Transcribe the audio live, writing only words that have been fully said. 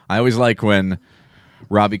I always like when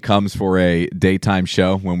Robbie comes for a daytime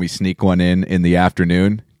show when we sneak one in the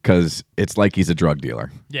afternoon because it's like he's a drug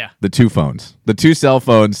dealer. Yeah. The two phones. The two cell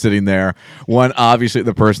phones sitting there. One, obviously,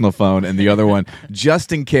 the personal phone, and the other one,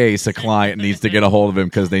 just in case a client needs to get a hold of him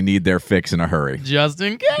because they need their fix in a hurry. Just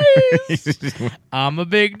in case. I'm a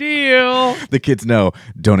big deal. The kids know,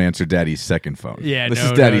 don't answer Daddy's second phone. Yeah, This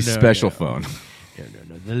no, is Daddy's no, special no. phone.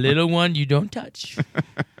 No. The little one you don't touch.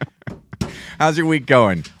 How's your week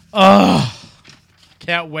going?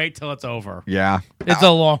 Can't wait till it's over. Yeah. It's a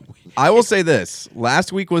long week. I will say this.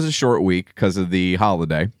 Last week was a short week because of the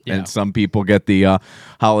holiday, Yeah. and some people get the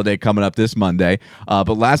holiday coming up this Monday. But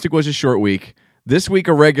last week was a short week. This week,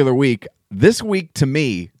 a regular week. This week, to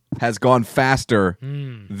me, has gone faster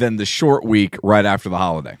than the short week right after the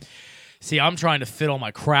holiday. See, I'm trying to fit all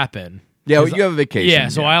my crap in. Yeah, well, 'Cause you have a vacation. Yeah,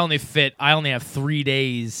 so I only have 3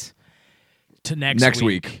 days to next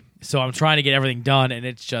week. So I'm trying to get everything done, and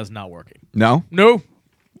it's just not working. No? No.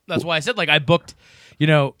 That's why I said, I booked,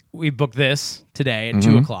 we booked this today at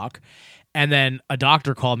 2 o'clock, and then a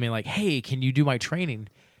doctor called me hey, can you do my training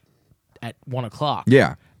at 1 o'clock?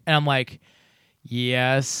 Yeah. And I'm like,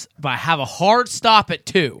 yes, but I have a hard stop at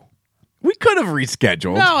 2. We could have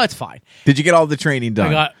rescheduled. No, it's fine. Did you get all the training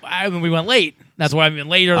done? We went late. That's why I mean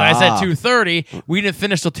later. I said 2:30. We didn't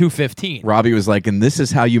finish till 2:15. Robbie was like, and this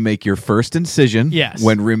is how you make your first incision Yes.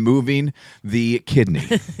 when removing the kidney.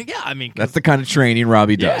 Yeah, I mean, That's the kind of training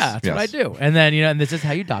Robbie does. yeah, that's what I Yes. do. And then and this is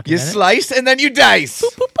how you You document it. slice and then you dice.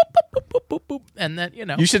 Boop, boop, boop. And then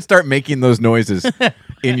You should start making those noises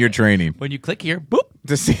in your training when you click here, boop.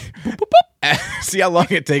 to see see how long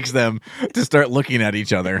it takes them to start looking at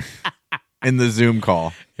each other in the Zoom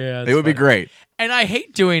call. Yeah, It would be great. And I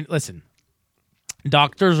hate doing. Listen,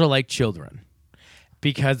 doctors are like children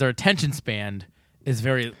because their attention span is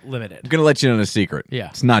very limited. I'm going to let you know a secret. Yeah.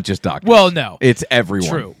 It's not just doctors. Well, no, It's everyone.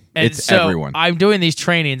 true. And It's so everyone. I'm doing these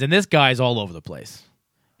trainings, and this guy's all over the place.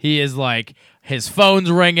 He is his phone's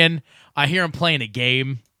ringing. I hear him playing a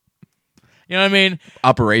game. You know what I mean?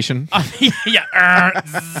 Operation. Yeah.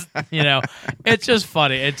 Zzz, it's just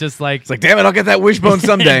funny. It's just It's like, damn it, I'll get that wishbone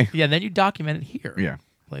someday. yeah. Then you document it here. Yeah.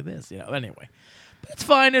 Like this. Anyway, but it's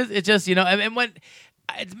fine. It's just and when.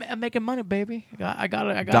 I'm making money, baby. I got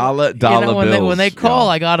Dollar when they bills, call,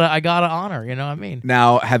 yeah. I gotta honor. You know what I mean?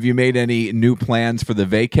 Now, have you made any new plans for the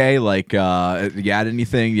vacay? Like, you add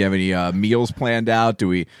anything? Do you have any meals planned out? Do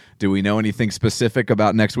we know anything specific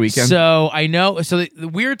about next weekend? So I know. So the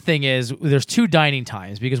weird thing is, there's 2 dining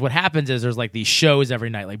times because what happens is there's these shows every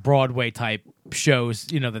night, like Broadway type shows.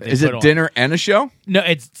 That they Is put it on. dinner and a show? No,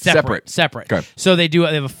 it's separate. Okay. So they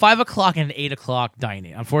have a 5 o'clock and an 8 o'clock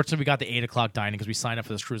dining. Unfortunately, we got the 8 o'clock dining because we signed up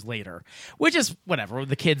for this cruise later, which is whatever.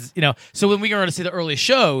 The kids, So when we go to see the early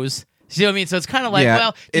shows, see what I mean? So it's kind of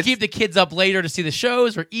to keep the kids up later to see the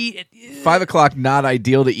shows or eat. 5 o'clock, not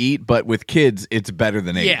ideal to eat, but with kids, it's better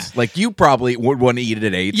than 8. Yeah. Like, you probably would want to eat it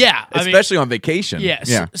at 8. Yeah, especially on vacation. Yeah.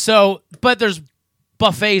 Yeah. So, but there's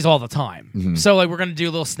buffets all the time. So we're gonna do a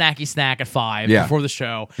little snacky snack at 5 Yeah. before the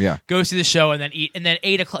show. Yeah. Go see the show and then eat, and then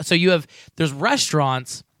 8 o'clock. So there's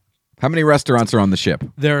restaurants. How many restaurants are on the ship?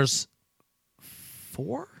 There's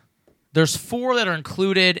 4. There's 4 that are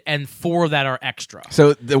included and 4 that are extra.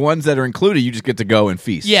 So the ones that are included, you just get to go and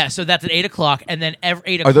feast. Yeah, so that's at 8 o'clock, and then every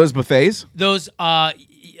 8 Are o'clock. those buffets? Those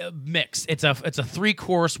mix. It's a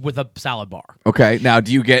 3-course with a salad bar. Okay. Now,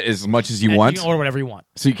 do you get as much as you And want? You can order whatever you want.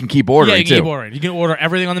 So you can keep ordering, Yeah, you can too. keep ordering. You can order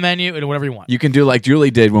everything on the menu and whatever you want. You can do like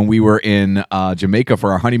Julie did when we were in Jamaica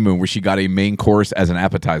for our honeymoon, where she got a main course as an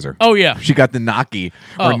appetizer. Oh yeah, She got the gnocchi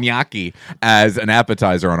or gnocchi as an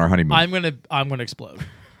appetizer on our honeymoon. I'm gonna explode.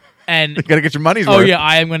 And You gotta get your money's oh worth. yeah,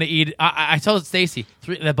 I am gonna eat. I told Stacy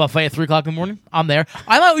the buffet at 3 o'clock in the morning. I'm there.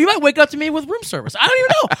 You might wake up to me with room service. I don't even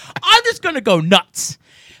know. I'm just gonna go nuts.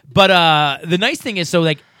 But the nice thing is, so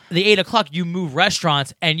the 8 o'clock, you move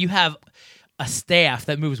restaurants and you have a staff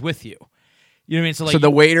that moves with you. You know what I mean? So the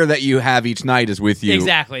waiter that you have each night is with you.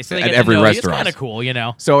 exactly. So they at get every to know you. restaurant. It's kind of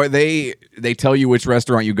cool, So are they tell you which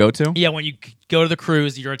restaurant you go to? Yeah, when you go to the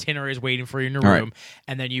cruise, your itinerary is waiting for you in your All room, right.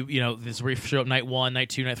 and then this is where you show up night 1, night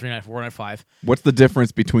 2, night 3, night 4, night 5. What's the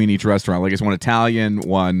difference between each restaurant? Like, is one Italian,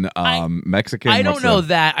 one Mexican? I don't What's know the-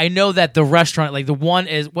 that. I know that the restaurant, the one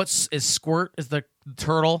is Squirt is the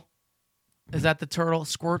turtle. Is that the turtle?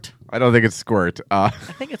 Squirt? I don't think it's Squirt. I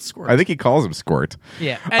think it's Squirt. I think he calls him Squirt.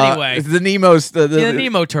 Yeah. Anyway, it's the Nemo's the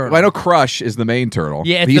Nemo turtle. Well, I know Crush is the main turtle.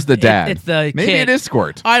 Yeah, he's the dad. It's the maybe kid. it is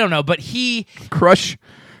Squirt. I don't know, but he. Crush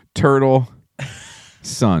turtle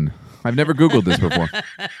son. I've never Googled this before.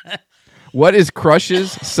 What is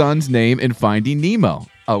Crush's son's name in Finding Nemo?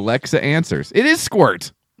 Alexa answers. It is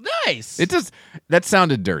Squirt. Nice. It does. That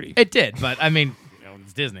sounded dirty. It did, but I mean,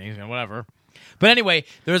 it's Disney, you know, whatever. But anyway,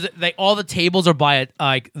 there's all the tables are by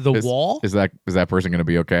like the wall. Is that person going to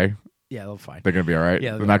be okay? Yeah, they're fine. They're going to be all right.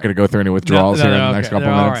 Yeah, they're not going to go through any withdrawals here in the next couple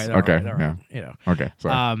minutes. Okay, yeah. You know. Okay,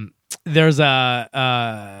 sorry. There's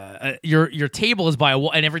your table is by a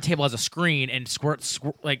wall, and every table has a screen, and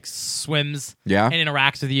like swims, and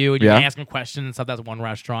interacts with you, and you can ask them questions and stuff. That's one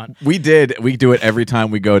restaurant. We do it every time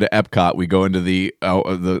we go to Epcot. We go into the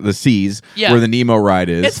seas where the Nemo ride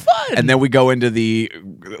is. It's fun, and then we go into the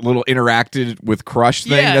little interacted with Crush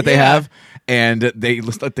thing that they have, and they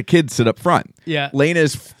let the kids sit up front. Yeah, Lena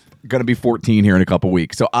is going to be 14 here in a couple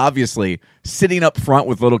weeks, so obviously sitting up front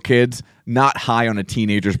with little kids, not high on a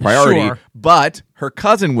teenager's priority. Sure. But her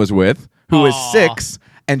cousin was with, who is 6,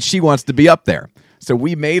 and she wants to be up there. So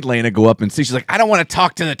we made Lena go up and see. She's like, I don't want to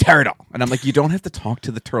talk to the turtle. And I'm like, you don't have to talk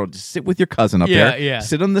to the turtle. Just sit with your cousin up there. Yeah.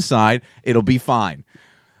 Sit on the side. It'll be fine.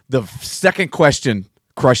 The second question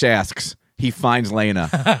Crush asks, he finds Lena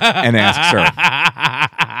and asks her.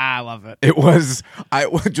 I love it. It was,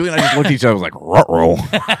 Julie and I just looked at each other. I was like, ruh-roh.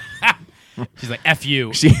 She's like, F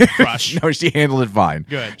you, Crush. No, she handled it fine.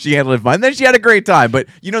 Good. She handled it fine. Then she had a great time. But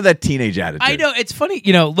you know that teenage attitude. I know. It's funny,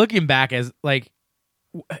 you know, looking back as like,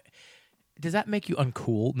 does that make you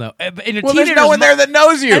uncool? No. Well, there's no one there that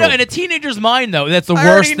knows you. I know, in a teenager's mind, though, that's the I worst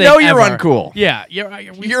already thing know you're ever. uncool. Yeah.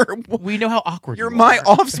 We know how awkward you're you my are.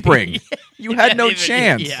 offspring. You had no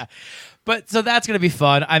chance. Yeah. But so that's going to be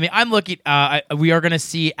fun. I mean, I'm looking, we are going to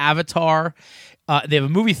see Avatar. They have a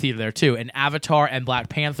movie theater there, too. And Avatar and Black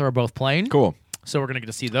Panther are both playing. Cool. So we're going to get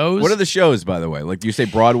to see those. What are the shows, by the way? Like, do you say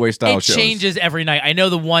Broadway-style shows? It changes every night. I know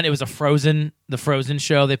it was the Frozen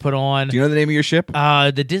show they put on. Do you know the name of your ship?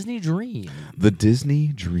 The Disney Dream. The Disney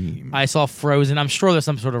Dream. I saw Frozen. I'm sure there's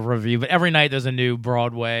some sort of review, but every night there's a new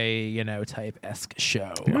Broadway, type-esque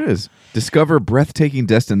show. Here it is. Discover breathtaking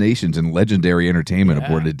destinations and legendary entertainment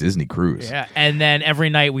aboard a Disney cruise. Yeah, and then every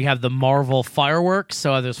night we have the Marvel fireworks.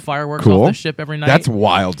 So there's fireworks off the ship every night. That's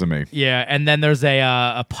wild to me. Yeah, and then there's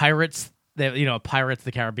a Pirates... a Pirates of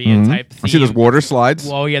the Caribbean type theme. I see those water slides.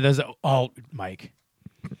 Well, yeah, Mike.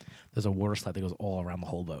 There's a water slide that goes all around the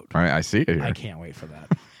whole boat. All right, I see it here. I can't wait for that.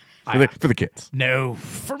 For the kids. No,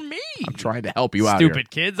 for me. I'm trying to help you out here. Stupid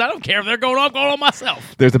kids. I don't care if they're going on. I'm going on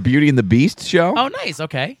myself. There's a Beauty and the Beast show. Oh, nice.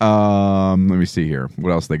 Okay. Let me see here.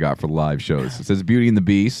 What else they got for live shows? It says Beauty and the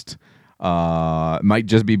Beast. It might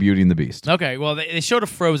just be Beauty and the Beast. Okay, well, they showed a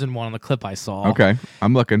Frozen one on the clip I saw. Okay,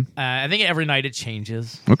 I'm looking. I think every night it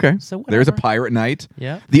changes. Okay, so whatever. There's a pirate night.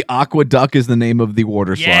 Yeah. The Aqueduct is the name of the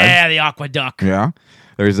water slide. Yeah, the Aqueduct. Yeah.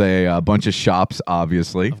 There's a bunch of shops,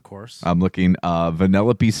 obviously. Of course. I'm looking.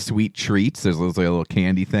 Vanellope Sweet Treats. There's a little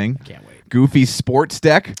candy thing. I can't wait. Goofy Sports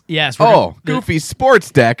Deck. Yes. Goofy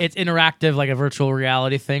Sports Deck. It's interactive, like a virtual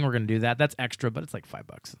reality thing. We're going to do that. That's extra, but it's like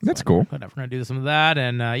 $5. That's cool. Whatever. We're going to do some of that.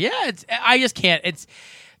 And I just can't. It's,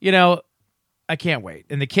 I can't wait.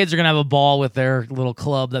 And the kids are going to have a ball with their little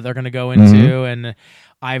club that they're going to go into. And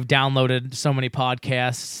I've downloaded so many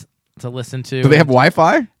podcasts to listen to. Do they have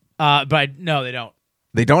Wi-Fi? No, they don't.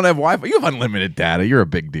 They don't have Wi-Fi. You have unlimited data. You're a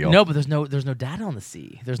big deal. No, but there's no data on the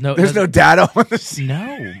sea. There's no data on the sea.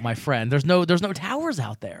 No, my friend. There's no towers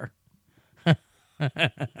out there. You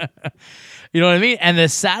know what I mean? And the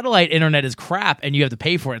satellite internet is crap, and you have to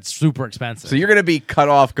pay for it. It's super expensive. So you're going to be cut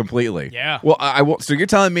off completely. Yeah. Well, I won't. So you're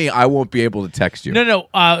telling me I won't be able to text you? No.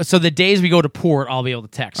 So the days we go to port, I'll be able to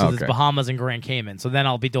text. So Okay. it's Bahamas and Grand Cayman. So then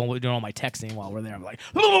I'll be doing all my texting while we're there. I'm like,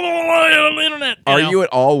 on the internet. Are you at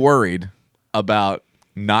all worried about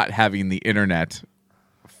not having the internet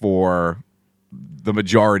for the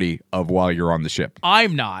majority of while you're on the ship?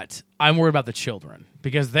 I'm not. I'm worried about the children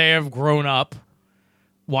because they have grown up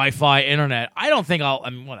Wi-Fi internet. I don't think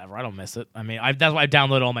whatever. I don't miss it. I mean, that's why I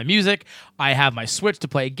download all my music. I have my Switch to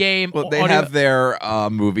play a game. Well, they have their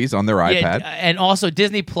movies on their iPad. And also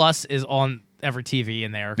Disney Plus is on every TV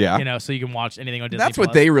in there. Yeah. So you can watch anything on Disney That's Plus.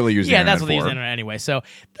 what they really use the internet that's what they use for. the internet anyway. So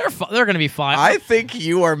they're going to be fine. I think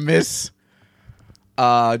you are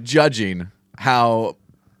judging how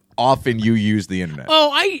often you use the internet.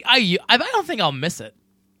 Oh, I don't think I'll miss it.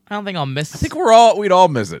 I don't think I'll miss it. I think we'd all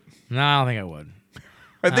miss it. No, I don't think I would.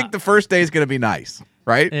 I think the first day is going to be nice,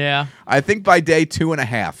 right? Yeah. I think by day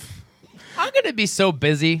 2.5, I'm going to be so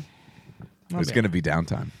busy. it's going to be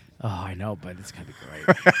downtime. Oh, I know, but it's going to be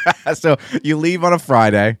great. So you leave on a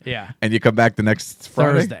Friday. Yeah. And you come back the next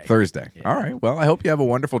Friday? Thursday. Yeah. All right. Well, I hope you have a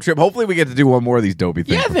wonderful trip. Hopefully we get to do one more of these dopey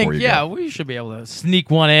things Yeah, I before think, you go. we should be able to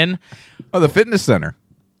sneak one in. Oh, the fitness center.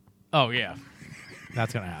 Oh, yeah.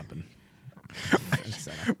 That's going to happen.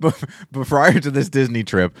 But prior to this Disney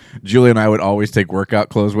trip, Julie and I would always take workout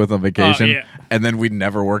clothes with on vacation, yeah. and then we'd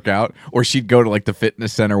never work out. Or she'd go to like the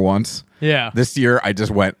fitness center once, Yeah. This year, I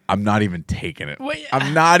just went, I'm not even taking it. Wait,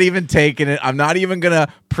 I'm not even taking it. I'm not even going to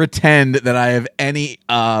pretend that I have any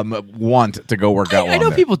want to go work out I know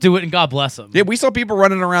there. people do it, and God bless them. Yeah, we saw people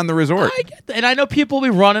running around the resort. I get that. And I know people will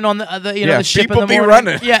be running on the Yeah, the ship in people the be morning.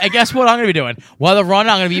 running. Yeah, and guess what I'm going to be doing? While they're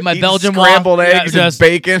running, I'm going to be eating my Eating Belgian scrambled waffle. eggs and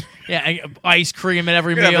bacon. Yeah, and ice cream at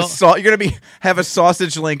every You're gonna meal. you're gonna have a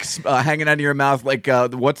sausage link hanging out of your mouth like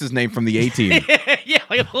what's his name from the A-Team, Yeah,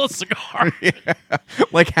 like a little cigar.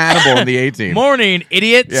 like Hannibal in the A-Team. Morning,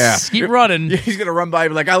 idiots. Yeah, Keep running. He's gonna run by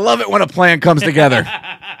and be like, "I love it when a plan comes together."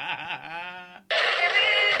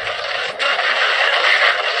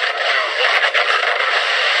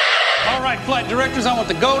 All right, flight directors, I want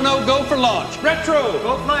the go, no, go for launch. Retro.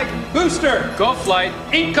 Go flight. Booster. Go flight.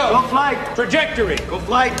 Eco. Go flight. Trajectory. Go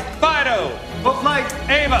flight. Fido. Go flight.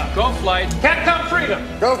 Ava. Go flight. Capcom Freedom.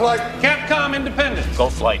 Go flight. Capcom Independence. Go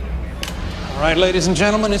flight. All right, ladies and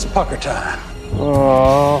gentlemen, it's pucker time.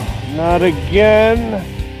 Oh, not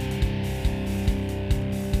again.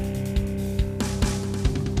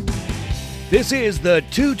 This is the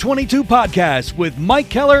 222 Podcast with Mike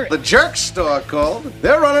Keller The Jerk Store called.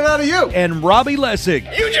 They're running out of you. and Robbie Lessig.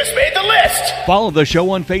 You just made the list! Follow the show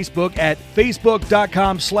on Facebook at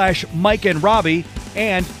facebook.com/Mike and Robbie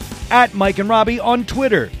and at Mike and Robbie on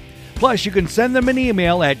Twitter. Plus, you can send them an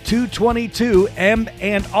email at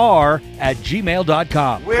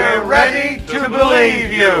 222mnr@gmail.com. We're ready to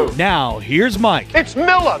believe you. Now, here's Mike. It's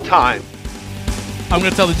Miller time! I'm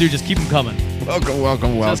going to tell the dude, just keep them coming.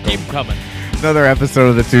 Welcome. Just keep them coming. Another episode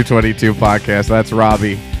of the 222 Podcast. That's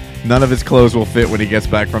Robbie. None of his clothes will fit when he gets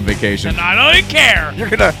back from vacation. And I don't even care. You're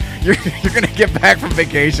gonna get back from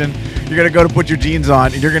vacation. You're gonna go to put your jeans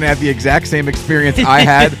on, and you're gonna have the exact same experience I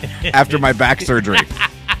had after my back surgery.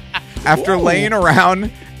 After laying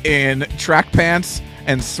around in track pants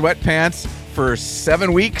and sweatpants for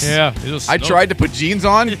 7 weeks, Yeah. I tried to put jeans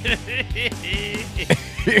on.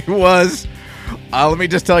 It was, let me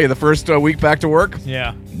just tell you, the first week back to work,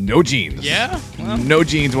 Yeah. no jeans. Yeah? Well. No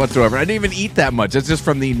jeans whatsoever. I didn't even eat that much. That's just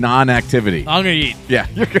from the non-activity. I'm going to eat. Yeah,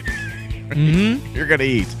 you're gonna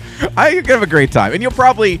eat. You're gonna have a great time, and you'll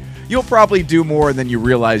probably do more than you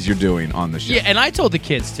realize you're doing on the show. Yeah, and I told the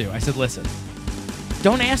kids, too. I said, listen,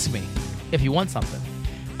 don't ask me if you want something.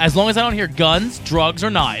 As long as I don't hear guns, drugs, or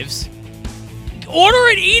knives, order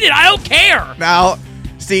it, eat it. I don't care. Now,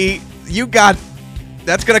 see,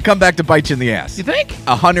 that's gonna come back to bite you in the ass. You think?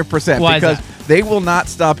 100%. Why is Because that? they will not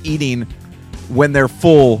stop eating when they're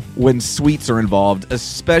full, when sweets are involved,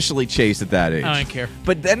 especially Chase at that age. I don't care.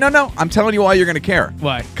 But then, no, I'm telling you why you're gonna care.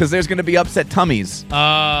 Why? Because there's gonna be upset tummies.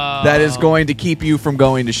 That That is going to keep you from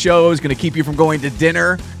going to shows, going to keep you from going to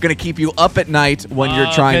dinner, going to keep you up at night when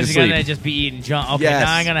you're trying to Because sleep. you're going to just be eating junk. Okay, Yes.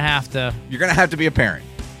 now I'm going to have to. You're going to have to be a parent.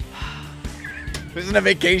 This isn't a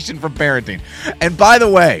vacation from parenting. And by the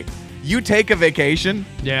way, you take a vacation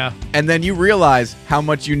Yeah. and then you realize how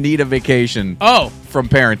much you need a vacation Oh, from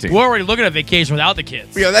parenting. we're already looking at vacation without the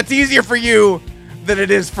kids. You know, that's easier for you than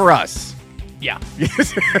it is for us. Yeah.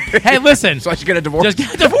 Hey, listen. So I should get a divorce. Just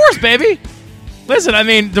get a divorce, baby. Listen, I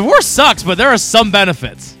mean, divorce sucks, but there are some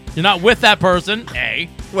benefits. You're not with that person, A.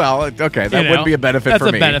 Well, okay, that you would know. be a benefit That's for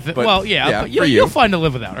a me. benefit. but Well, yeah, but for you'll find to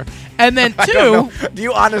live without her. And then I two, don't know. Do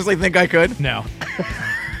you honestly think I could? no.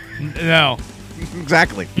 No.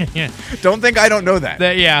 Exactly. Yeah. Don't think I don't know that.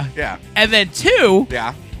 Yeah. Yeah. And then two,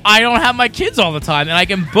 Yeah. I don't have my kids all the time, and I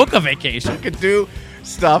can book a vacation. Could do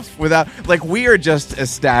stuff without, like, we are just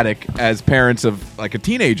ecstatic as parents of like a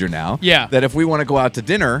teenager now. Yeah. That if we want to go out to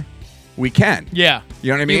dinner, we can. Yeah. You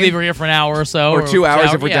know what I mean? You leave her here for an hour or so. Or 2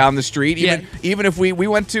 hours if we're yeah. down the street. Yeah. Even if we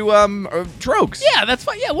went to Trogs. Yeah, that's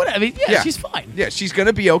fine. Yeah, whatever. I mean, yeah, she's fine. Yeah, she's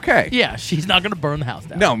gonna be okay. Yeah, she's not going to burn the house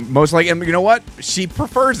down. No, most likely, and you know what? She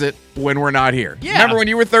prefers it when we're not here. Yeah. Remember when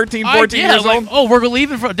you were 13, 14 yeah, years like, old? oh, we're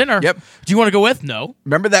leaving for dinner. Yep. Do you want to go with? No.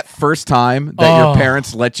 Remember that first time that your Oh.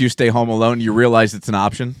 parents let you stay home alone? You realized it's an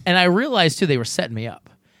option. And I realized, too, they were setting me up.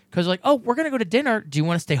 Because, like, oh, we're going to go to dinner. Do you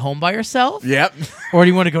want to stay home by yourself? Yep. Or do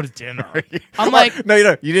you want to go to dinner? I'm like, no,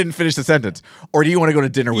 you didn't finish the sentence. Or do you want to go to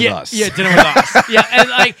dinner with yeah, us? yeah, dinner with us.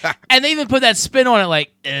 Yeah, and they even put that spin on it,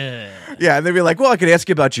 like, ugh. Yeah, and they'd be like, well, I could ask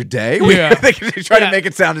you about your day. Yeah. They try Yeah. to make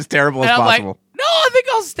it sound as terrible And as I'm possible. like, no, I think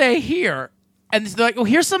I'll stay here. And they're like, well,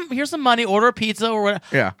 here's some money. Order a pizza or whatever.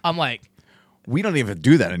 Yeah. I'm like, We don't even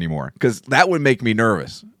do that anymore because that would make me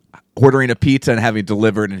nervous. ordering a pizza and having it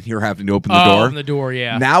delivered, and you're having to open the door. Open the door,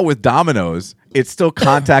 yeah. Now with Domino's, it's still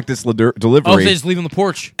contactless delivery. Oh, so they just leave on the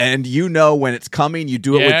porch. And you know when it's coming. You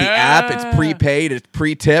do it with the app. It's prepaid. It's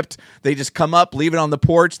pre-tipped. They just come up, leave it on the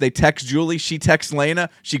porch. They text Julie. She texts Lena.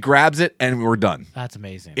 She grabs it, and we're done. That's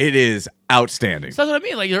amazing. It is outstanding. So that's what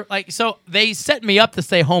I mean. So they set me up to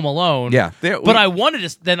stay home alone. Yeah. But I wanted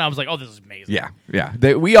to. Then I was like, oh, this is amazing.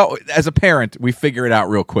 Yeah. We all, as a parent, we figure it out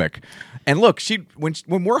real quick. And look,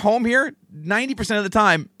 when we're home here, 90% of the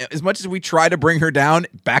time, as much as we try to bring her down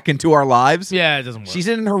back into our lives, Yeah, it doesn't work. she's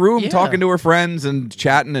in her room Yeah. talking to her friends and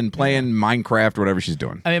chatting and playing Minecraft or whatever she's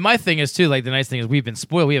doing. I mean, my thing is too. Like the nice thing is we've been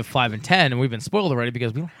spoiled. We have 5 and 10, and we've been spoiled already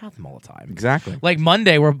because we don't have them all the time. Exactly. Like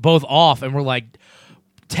Monday, we're both off, and we're like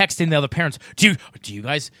texting the other parents. Do you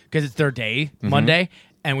guys? Because it's their day Monday,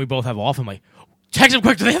 and we both have off. I'm like, text them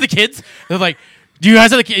quick. Do they have the kids? They're like, do you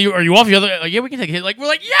guys have the kids? Are you off? The other? Like, yeah, we can take a kid. Like we're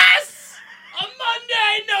like, yes. On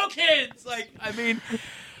Monday, no kids. Like, I mean,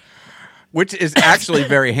 Which is actually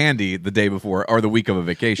very handy the day before or the week of a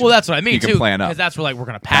vacation. well, that's what I mean You too. can plan up. Because that's where like we're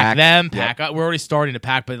gonna pack them, pack Yep. up. We're already starting to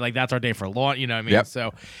pack, but like that's our day for launch. You know what I mean? Yep.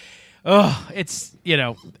 So, it's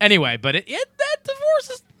anyway. But that divorce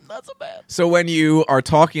is not so bad. So when you are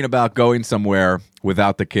talking about going somewhere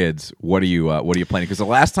without the kids, what are you planning? Because the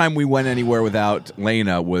last time we went anywhere without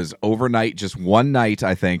Lena was overnight, just one night,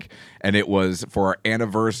 I think, and it was for our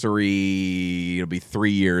anniversary. It'll be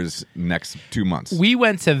 3 years next 2 months. We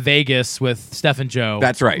went to Vegas with Steph and Joe.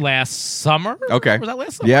 That's right. Last summer. Okay. Was that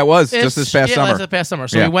last summer? Yeah, it was. Just this past summer. Yeah, this past summer.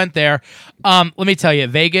 So Yeah. we went there. Let me tell you,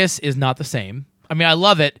 Vegas is not the same. I mean, I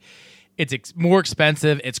love it. It's more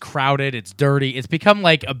expensive. It's crowded. It's dirty. It's become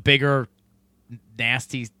like a bigger,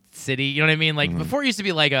 nasty city. You know what I mean? Like before, it used to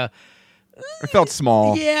be like a It felt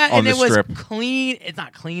small. yeah, on and the it was strip. clean. It's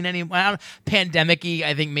not clean anymore. Pandemic-y,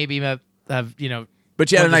 I think maybe have But you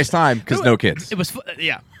had a nice time because no kids. It was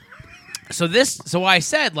yeah. So I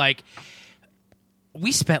said like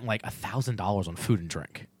we spent like $1,000 on food and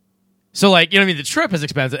drink. So like, you know what I mean? The trip is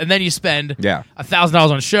expensive, and then you spend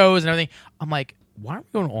 $1,000 on shows and everything. I'm like, why aren't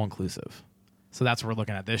we going all inclusive? So that's what we're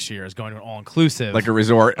looking at this year is going to an all inclusive, Like a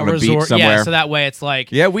resort on a beach resort. somewhere. Yeah, so that way it's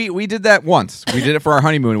like Yeah, we did that once. We did it for our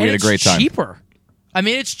honeymoon, and we had a it's great time. cheaper. I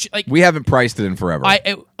mean, it's like We haven't priced it in forever.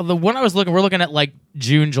 the one I was looking. We're looking at like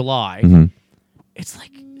June, July. Mm-hmm. It's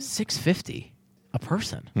like $650 a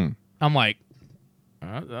person. Hmm. I'm like,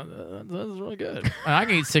 that's really good. And I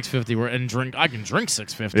can eat $650 and drink. I can drink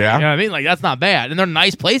 $650. Yeah. You know what I mean? Like that's not bad. And they're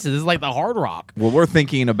nice places. This is like the Hard Rock. Well, we're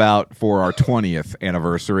thinking about for our 20th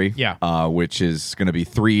anniversary, Yeah. which is going to be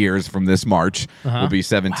 3 years from this March. We'll be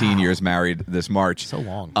 17 years married this March. So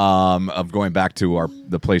long. Of going back to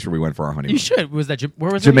the place where we went for our honeymoon. You should. Was that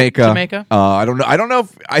where was Jamaica. It? Jamaica. I don't know. I don't know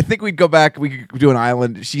if I think we'd go back. We could do an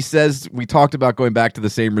island. She says we talked about going back to the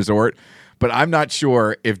same resort, but I'm not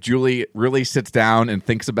sure if Julie really sits down and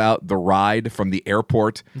thinks about the ride from the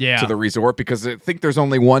airport to the resort because I think there's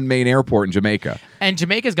only one main airport in Jamaica. And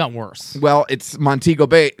Jamaica's gotten worse. Well, it's Montego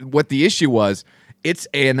Bay. What the issue was, it's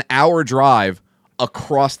an hour drive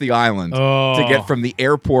across the island to get from the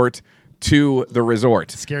airport to the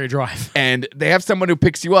resort. Scary drive. And they have someone who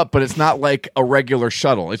picks you up, but it's not like a regular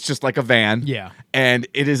shuttle. It's just like a van. Yeah. And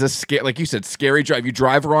it is like you said, scary drive. You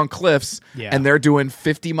drive around cliffs, and they're doing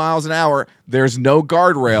 50 miles an hour. There's no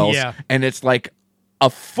guardrails. Yeah. And it's like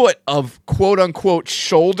a foot of quote-unquote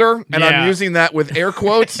shoulder, and I'm using that with air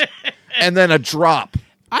quotes, and then a drop.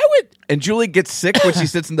 And Julie gets sick when she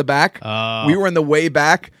sits in the back. We were in the way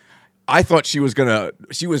back. I thought she was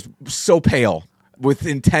so pale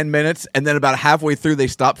within 10 minutes, and then about halfway through they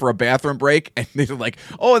stopped for a bathroom break, and they're like,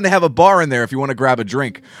 oh, and they have a bar in there if you want to grab a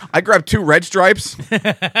drink. I grabbed 2 Red Stripes, and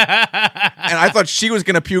I thought she was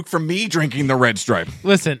going to puke from me drinking the Red Stripe.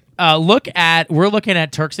 Listen, we're looking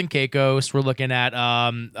at Turks and Caicos. We're looking at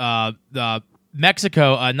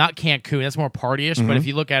Mexico, not Cancun. That's more party-ish. But if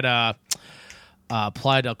you look at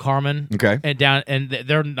Playa del Carmen, and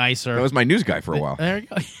they're nicer. That was my news guy for a while. There you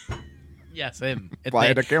go. Yes, him.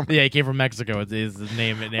 Playa del Carmen. Yeah, he came from Mexico. It's his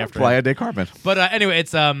name and after Playa him. del Carmen. But anyway,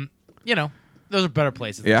 it's those are better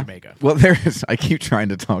places than Jamaica. Well, I keep trying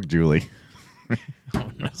to talk Julie. Oh,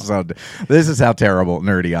 no. So this is how terrible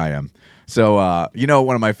nerdy I am. So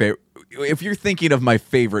one of my favorite. If you're thinking of my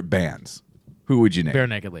favorite bands, who would you name? Bare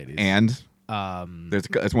Naked Ladies. And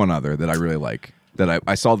there's one other that I really like. That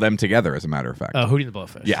I saw them together, as a matter of fact. Hootie and the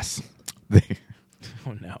Blowfish. Yes.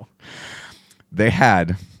 Oh no. They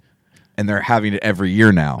had, and they're having it every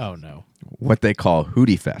year now. Oh no. What they call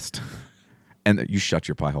Hootie Fest, and you shut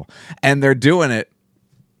your pie hole. And they're doing it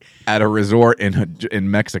at a resort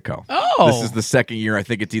in Mexico. Oh. This is the second year. I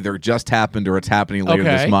think it's either just happened or it's happening later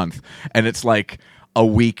this month. And it's like a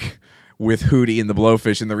week with Hootie and the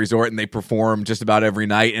Blowfish in the resort, and they perform just about every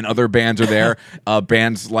night, and other bands are there.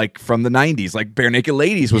 Bands like from the 90s, like Bare Naked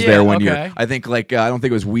Ladies was there one year. I think I don't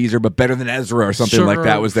think it was Weezer, but Better Than Ezra or something like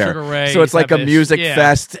that was there. Sugar Ray, so it's like a Savage. music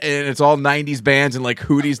fest, and it's all 90s bands, and like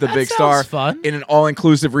Hootie's the big star fun. in an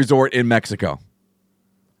all-inclusive resort in Mexico.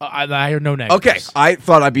 I heard no negatives. Okay, I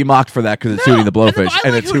thought I'd be mocked for that because it's Hootie the Blowfish,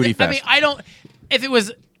 and it's Hootie Fest. I mean, I don't. If it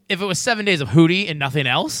was 7 days of Hootie and nothing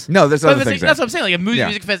else. No, there's other things. That's what I'm saying. Like a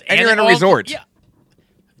music fest, and you're in a resort. Yeah.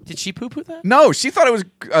 Did she poo-poo that? No, she thought it was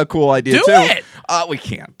a cool idea Do too. it! We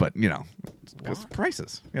can't, but because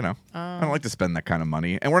prices. I don't like to spend that kind of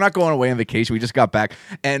money, and we're not going away on vacation. We just got back,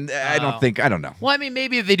 and I don't know. Well, I mean,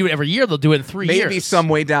 maybe if they do it every year, they'll do it in 3 years. Maybe some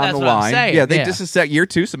way down That's the what I'm line. saying. Yeah, this is set year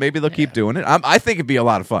 2, so maybe they'll keep doing it. I think it'd be a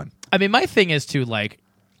lot of fun. I mean, my thing is to like.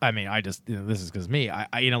 I mean, I just this is because me. I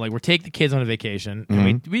like we're taking the kids on a vacation,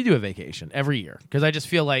 and we do a vacation every year because I just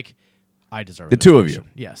feel like I deserve the a two of vacation.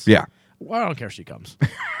 you. Yes. Yeah. Well, I don't care if she comes.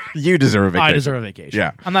 You deserve a vacation. I deserve a vacation.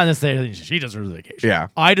 Yeah. I'm not necessarily she deserves a vacation. Yeah.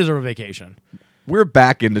 I deserve a vacation. We're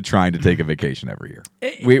back into trying to take a vacation every year.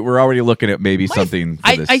 We're already looking at maybe something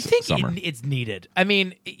for this I think summer. it's needed. I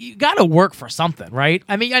mean, you got to work for something, right?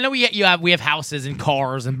 I mean, I know we have houses and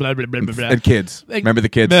cars and blah blah blah blah blah. And kids. Remember the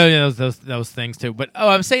kids? Those things too. But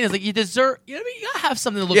I'm saying is like you deserve. You gotta have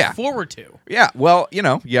something to look forward to. Yeah. Well, you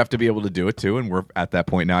have to be able to do it too, and we're at that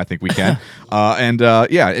point now. I think we can. And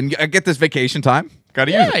get this vacation time. Got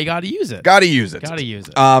to use it. You got to use it. Got to use it. Got to use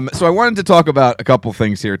it. So I wanted to talk about a couple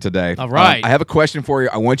things here today. All right. I have a question for you.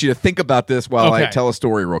 I want you to think about this while I Okay. tell a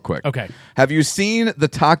story real quick. Okay. Have you seen the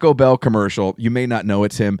Taco Bell commercial? You may not know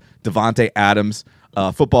it's him, Devontae Adams,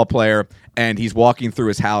 football player, and he's walking through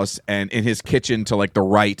his house, and in his kitchen to like the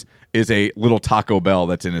right is a little Taco Bell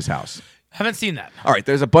that's in his house. Haven't seen that. All right,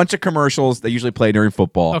 there's a bunch of commercials they usually play during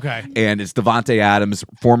football. Okay. And it's Devontae Adams,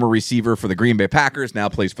 former receiver for the Green Bay Packers, now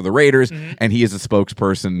plays for the Raiders, and he is a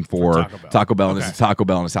spokesperson for Taco Bell, and there's a Taco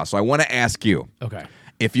Bell in his house. So I want to ask you, Okay.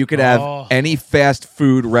 if you could have any fast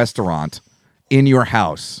food restaurant in your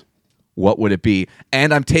house, what would it be?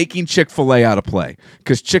 And I'm taking Chick-fil-A out of play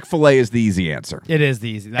because Chick-fil-A is the easy answer. It is the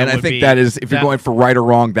easy. And I think that is, if you're going for right or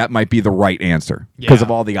wrong, that might be the right answer because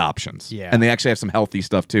of all the options. Yeah. And they actually have some healthy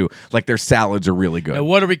stuff too. Like their salads are really good. Now,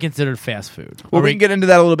 what are we considered fast food? Well, we can get into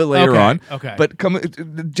that a little bit later on. Okay. But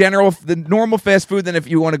the normal fast food, then if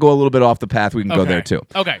you want to go a little bit off the path, we can go there too.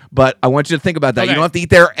 Okay. But I want you to think about that. Okay. You don't have to eat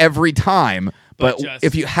there every time. But just-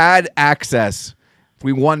 if you had access, if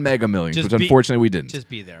we won Mega Millions, Just which unfortunately we didn't. Just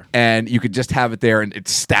be there. And you could just have it there and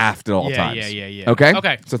it's staffed at all times. Yeah. Okay?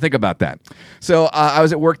 Okay. So think about that. So I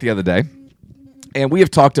was at work the other day, and we have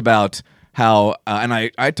talked about how, and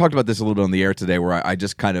I talked about this a little bit on the air today, where I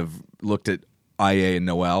just kind of looked at IA and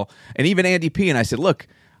Noel, and even Andy P, and I said, look,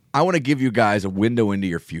 I want to give you guys a window into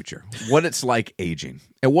your future, what it's like aging,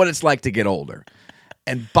 and what it's like to get older.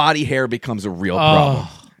 And body hair becomes a real problem.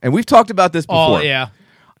 And we've talked about this before. Oh, yeah.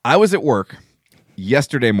 I was at work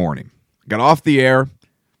yesterday morning, got off the air,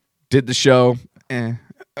 did the show,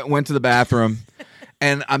 went to the bathroom,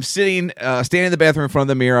 and I'm standing in the bathroom in front of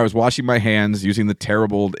the mirror. I was washing my hands using the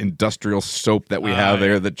terrible industrial soap that we have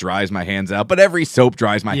there that dries my hands out. But every soap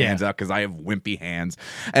dries my hands out because I have wimpy hands.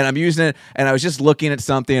 And I'm using it, and I was just looking at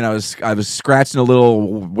something, and I was scratching a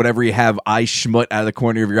little whatever you have, eye schmut out of the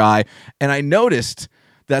corner of your eye, and I noticed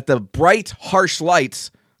that the bright, harsh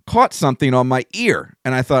lights caught something on my ear,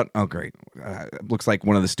 and I thought, oh great, it looks like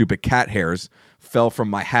one of the stupid cat hairs fell from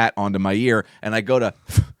my hat onto my ear, and I go to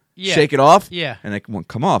shake it off, and it won't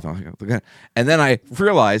come off. And then I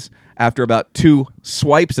realize after about 2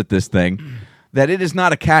 swipes at this thing that it is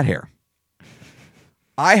not a cat hair.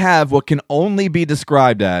 I have what can only be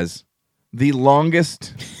described as the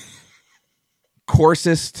longest,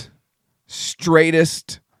 coarsest,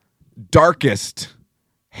 straightest, darkest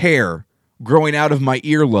hair growing out of my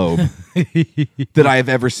earlobe that I have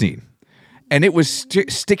ever seen. And it was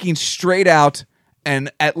sticking straight out and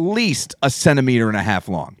at least 1.5 centimeters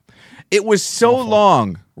long. It was so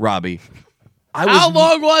long, Robbie. How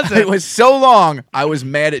long was it? It was so long, I was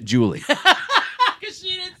mad at Julie.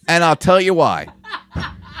 And I'll tell you why.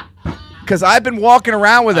 Because I've been walking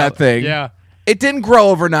around with that thing. Yeah. It didn't grow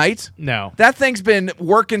overnight. No. That thing's been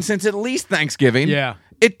working since at least Thanksgiving. Yeah.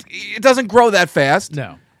 It doesn't grow that fast.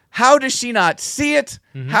 No. How does she not see it?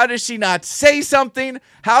 How does she not say something?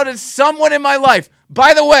 How does someone in my life,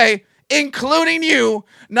 by the way, including you,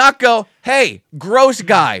 not go, hey, gross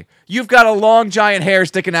guy, you've got a long giant hair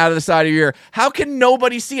sticking out of the side of your ear. How can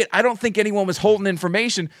nobody see it? I don't think anyone was holding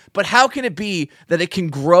information, but how can it be that it can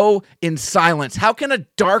grow in silence? How can a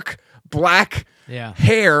dark black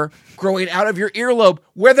hair growing out of your earlobe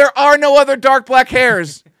where there are no other dark black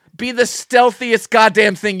hairs be the stealthiest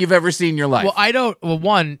goddamn thing you've ever seen in your life. Well, I don't. Well,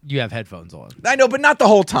 one, you have headphones on. I know, but not the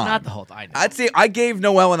whole time. Not the whole time. I know. I'd say I gave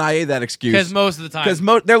Noelle and IA that excuse. Because most of the time.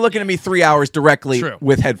 Because they're looking at me 3 hours directly True.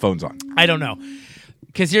 with headphones on. I don't know.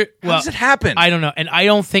 Because you're. How does it happen? I don't know, and I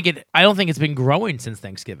don't think it's been growing since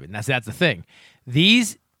Thanksgiving. That's the thing.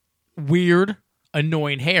 These weird,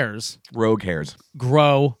 annoying hairs Rogue hairs.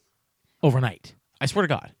 grow overnight. I swear to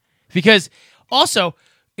God. Because also,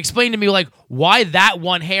 explain to me like why that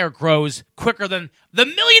one hair grows quicker than the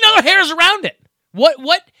million other hairs around it.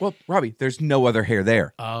 What? Well, Robbie, there's no other hair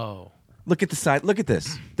there. Oh. Look at the side. Look at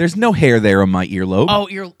this. There's no hair there on my earlobe.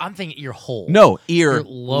 Oh, I'm thinking ear hole. No, ear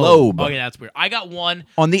lobe. Oh, yeah, that's weird. I got one.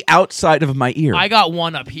 On the outside of my ear. I got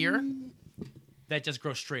one up here that just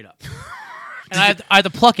grows straight up. And I have to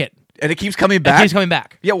pluck it. And it keeps coming It back? keeps coming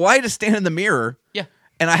back. Yeah, well, I had to stand in the mirror. Yeah.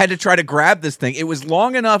 And I had to try to grab this thing. It was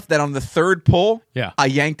long enough that on the third pull, Yeah. I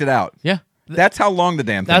yanked it out. Yeah. That's how long the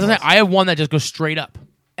damn thing That's the was. thing. I have one that just goes straight up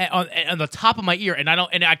on the top of my ear, and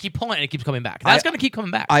I keep pulling it, and it keeps coming back. That's going to keep coming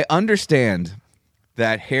back. I understand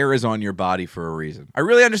that hair is on your body for a reason. I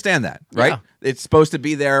really understand that, right? Yeah. It's supposed to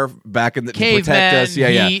be there back in the to Caveman, protect us.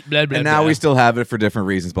 Yeah, heat, blah, blah, and now blah. we still have it for different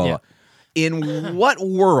reasons, blah, Yeah. blah. In what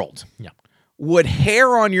world Yeah. would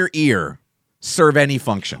hair on your ear serve any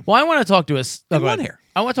function? Well, I want to talk to one hair.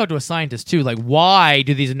 I want to talk to a scientist too. Like, why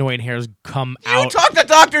do these annoying hairs come You out? talk to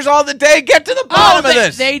doctors all the day. Get to the bottom of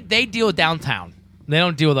this. They deal with downtown. They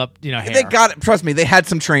don't deal with hair. They got it. Trust me, they had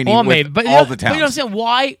some training Well, with maybe, but all the But you towns. understand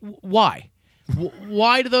why?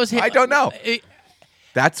 Why do those hairs? I don't know.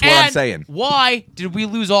 That's what I'm saying. Why did we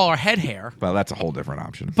lose all our head hair? Well, that's a whole different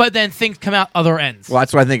option. But then things come out other ends. Well,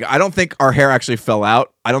 that's what I think. I don't think our hair actually fell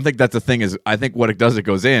out. I don't think that's the thing. I think what it does, it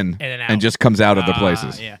goes in and out. and just comes out of the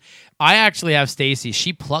places. Yeah, I actually have Stacy.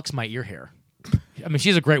 She plucks my ear hair. I mean,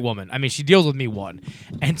 she's a great woman. I mean, she deals with me, one,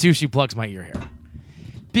 and two, she plucks my ear hair.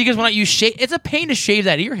 Because when you shave, it's a pain to shave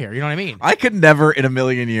that ear hair. You know what I mean? I could never in a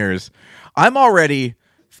million years. I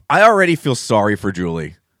already feel sorry for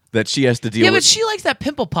Julie that she has to deal Yeah, with. but she likes that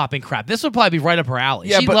pimple popping crap. This would probably be right up her alley.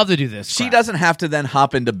 Yeah, She'd but love to do this. She crap. doesn't have to then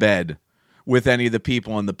hop into bed with any of the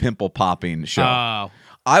people on the pimple popping show. Oh,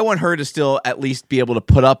 I want her to still at least be able to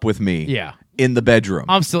put up with me Yeah. in the bedroom.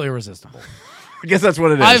 I'm still irresistible. I guess that's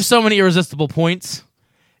what it is. I have so many irresistible points.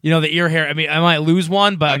 You know, the ear hair. I mean, I might lose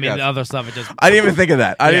one, but I mean, got the you. other stuff, it just. I didn't even think of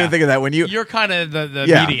that. I didn't Yeah. even think of that. When You're kind of the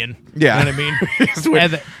Yeah. median. Yeah. You know what I mean? when,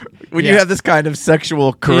 And when yeah. you have this kind of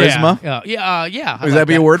sexual charisma. Yeah. Yeah. I Would like that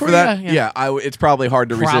be a word for that? Yeah. It's probably hard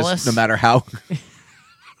to Prowess. resist no matter how.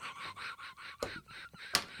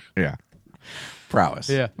 Yeah. Prowess.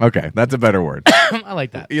 Yeah. Okay, that's a better word. I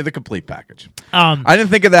like that. You're the complete package. I I didn't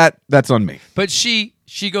think of that. That's on me. but she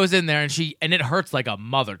goes in there and it hurts like a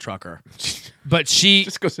mother trucker. But she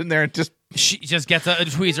Just goes in there and just. just gets a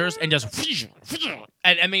tweezers and just.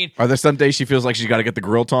 And I mean, Are there some days she feels like she's got to get the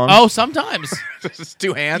grill tongs? oh, sometimes. Just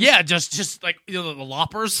two hands? Yeah, just like the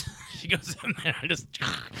loppers. She goes in there and just.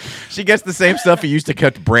 She gets the same stuff he used to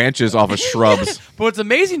cut branches off of shrubs. But what's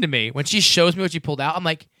amazing to me when she shows me what she pulled out, I'm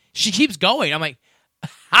like, she keeps going. I'm like,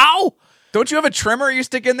 how? Don't you have a trimmer you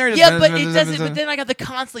stick in there? Yeah, but it doesn't. But then I got the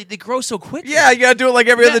constantly. They grow so quickly. Yeah, you got to do it like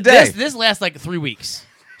every other day. This lasts like 3 weeks.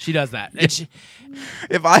 She does that. And she,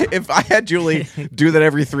 If I had Julie do that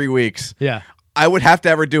every 3 weeks, yeah. I would have to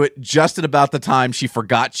have her do it just at about the time she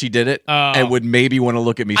forgot she did it and would maybe want to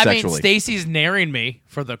look at me I mean, sexually. Stacy's naring me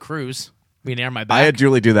for the cruise. We nair my back. I had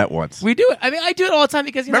Julie do that once. we do it. I mean, I do it all the time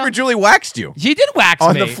because you Remember, know, Julie waxed you. she did wax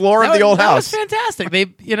on me the floor of That the was- old that house. was fantastic. They,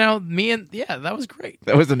 me and that was great.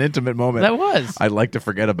 That was an intimate moment. That was. I'd like to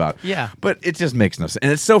forget about. Yeah. But it just makes no sense.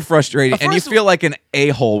 And it's so frustrating. And you first- feel like an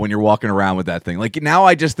a-hole when you're walking around with that thing. Like, now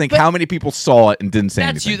I just think But- how many people saw it and didn't say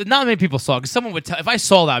That's anything. you. Not many people saw because someone would tell. If I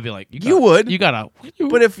saw that, I'd be like, You would. You gotta.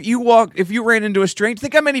 But if you ran into a stranger,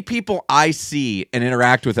 think how many people I see and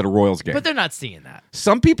interact with at a Royals game. But they're not seeing that.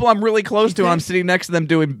 Some people I'm really close to, and I'm think? sitting next to them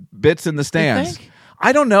doing bits in the stands. think?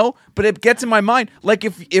 I don't know, but it gets in my mind. Like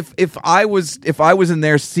if I was in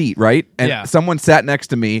their seat, right, and Yeah. someone sat next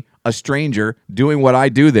to me, a stranger, doing what I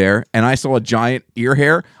do there, and I saw a giant ear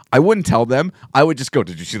hair, I wouldn't tell them. I would just go,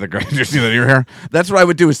 "Did you see the guy? Did you see that ear hair?" That's what I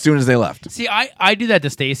would do as soon as they left. See, I do that to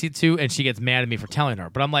Stacy too, and she gets mad at me for telling her.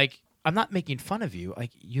 But I'm like, I'm not making fun of you.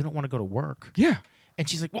 Like, you don't want to go to work. Yeah, And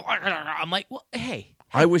she's like, well, I'm like, well, hey,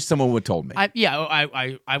 I wish someone would have told me. I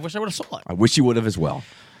wish I would have saw it. I wish you would have as well.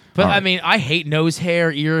 But All right. I mean, I hate nose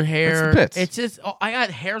hair, ear hair. the pits. It's just I got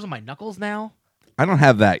hairs on my knuckles now. I don't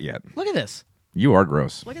have that yet. Look at this. You are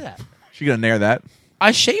gross. Look at that. You gonna nair that?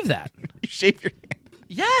 I shave that. You shave your hand.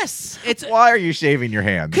 Yes, it's Why are you shaving your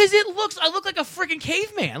hands? because I look like a freaking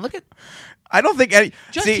caveman. Look at I don't think any.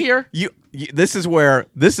 Just see, here. You this is where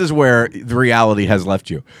the reality has left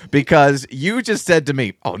you, because you just said to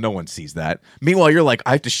me, "Oh, no one sees that." Meanwhile, you're like,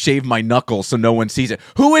 "I have to shave my knuckles so no one sees it."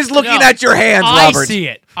 Who is looking No, at your hands, I Robert? see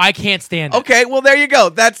it. I can't stand it. Okay, well there you go.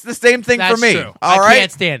 That's the same thing That's for me. true. All I right,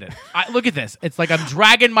 can't stand it. Look at this. It's like I'm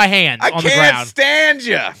dragging my hands I on the can't ground. stand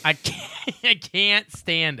you. I can't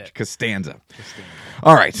stand it. Costanza.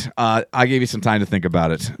 All right, I gave you some time to think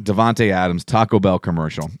about it. Devontae Adams, Taco Bell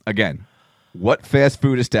commercial. Again, what fast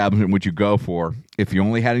food establishment would you go for if you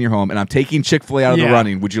only had it in your home? And I'm taking Chick-fil-A out of the Yeah.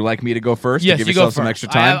 running. Would you like me to go first? Yes, to give you go yourself some first. extra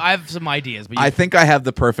time. I have some ideas, but you, I think I have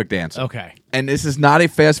the perfect answer. okay. And this is not a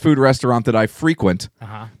fast food restaurant that I frequent,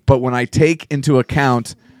 Uh-huh. but when I take into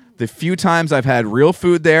account the few times I've had real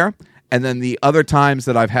food there and then the other times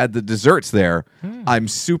that I've had the desserts there, I'm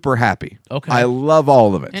super happy. Okay. I love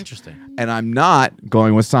all of it. Interesting. And I'm not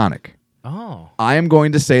going with Sonic. Oh. I am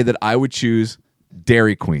going to say that I would choose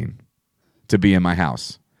Dairy Queen to be in my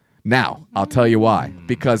house. Now, I'll tell you why.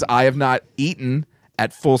 Because I have not eaten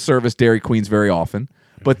at full-service Dairy Queens very often,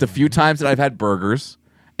 but the few times that I've had burgers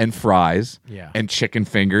and fries Yeah. and chicken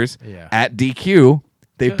fingers Yeah. at DQ,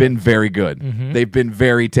 they've been very good. They've been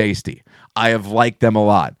very tasty. I have liked them a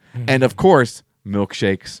lot. And, of course,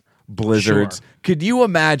 milkshakes, blizzards. Sure. Could you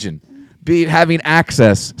imagine having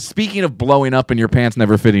access, speaking of blowing up and your pants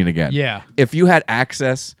never fitting again, Yeah. if you had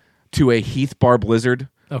access to a Heath Bar Blizzard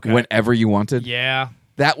Okay. whenever you wanted, Yeah.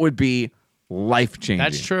 that would be life-changing.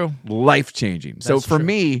 That's true. Life-changing. So That's for true.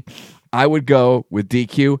 me, I would go with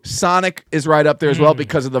DQ. Sonic is right up there as well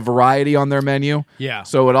because of the variety on their menu. Yeah.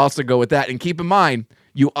 So I would also go with that. And keep in mind,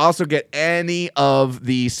 you also get any of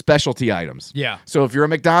the specialty items. Yeah. So if you're a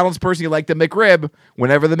McDonald's person, you like the McRib,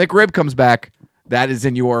 whenever the McRib comes back, that is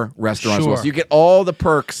in your restaurant as well. Sure. So you get all the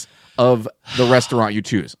perks of the restaurant you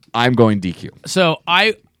choose. I'm going DQ. So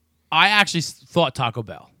I actually thought Taco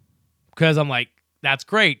Bell because I'm like, that's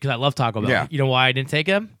great because I love Taco Bell. Yeah. You know why I didn't take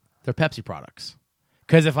them? They're Pepsi products.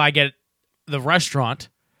 Because if I get the restaurant,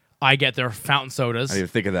 I get their fountain sodas, I didn't even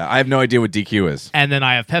think of that. I have no idea what DQ is. and then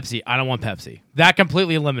I have Pepsi. I don't want Pepsi. That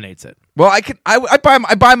completely eliminates it. Well, I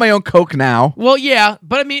buy my own Coke now. Well, yeah,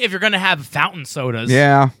 but I mean, if you're going to have fountain sodas,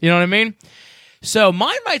 Yeah. you know what I mean? So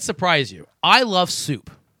mine might surprise you. I love soup.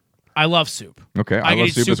 I love soup. Okay, I I can love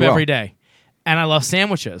eat soup soup as well. every day. And I love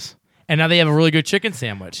sandwiches. And now they have a really good chicken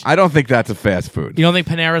sandwich. I don't think that's a fast food. You don't think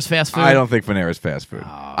Panera's fast food? I don't think Panera's fast food.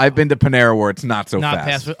 I've been to Panera where it's not so Not fast.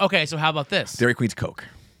 fast food. Okay, so how about this? Dairy Queen's Coke.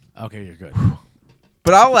 Okay, you're good.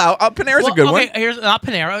 But I'll allow Panera's a good okay, one. here's not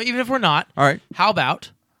Panera, even if we're not. All right. How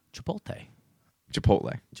about Chipotle?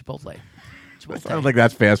 Chipotle. Chipotle. I don't think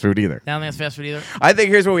that's fast food either. I don't think that's fast food either. I think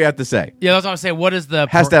here's what we have to say. Yeah, that's what I'm saying. What is the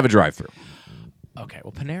Has to have a drive-through. Okay,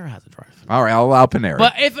 well Panera has a drive-thru. All right, I'll allow Panera.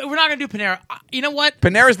 But if we're not gonna do Panera, you know what?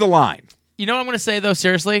 Panera's the line. You know what I'm gonna say though,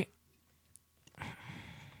 seriously?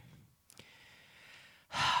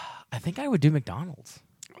 I think I would do McDonald's.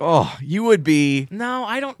 Oh, you would be No,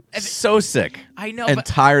 I don't. so sick. I know, and but-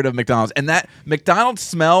 tired of McDonald's. And that McDonald's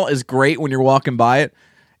smell is great when you're walking by it.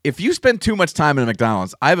 If you spend too much time in a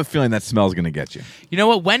McDonald's, I have a feeling that smell is going to get you. You know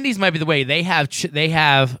what? Wendy's might be the way. They have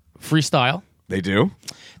freestyle. They do.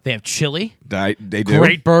 They have chili. They do.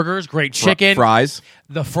 Great burgers. Great chicken. Fries.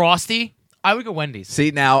 The Frosty. I would go Wendy's. See,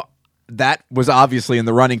 now that was obviously in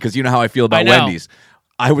the running because you know how I feel about I know. Wendy's.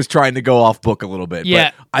 I was trying to go off book a little bit.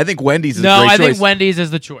 Yeah. But I think Wendy's is No, a great I choice. think Wendy's is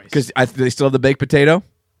the choice. Because do they still have the baked potato?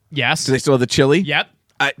 Yes. Do they still have the chili? Yep.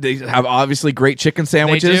 They have obviously great chicken They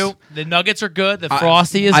sandwiches. do. The nuggets are good. The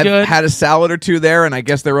Frosty is I've good. had a salad or two there, and I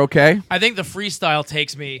guess they're okay. I think the freestyle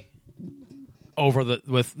takes me over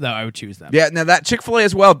I would choose them. Yeah, now that Chick-fil-A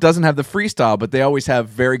as well doesn't have the freestyle, but they always have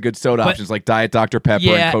very good soda options like Diet Dr. Pepper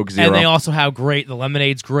and Coke Zero. and they also have great. The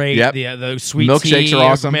lemonade's great. Yep. The sweet Milkshakes tea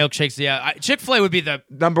are awesome. Milkshakes, yeah. Chick-fil-A would be the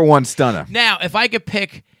Number one stunner. now. If I could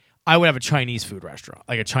pick, I would have a Chinese food restaurant,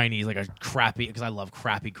 like a crappy, because I love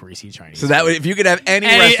crappy, greasy Chinese. So that would, if you could have any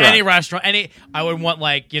any restaurant, restaurant, I would want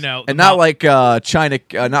and not like China,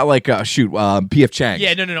 not like P.F. Chang's.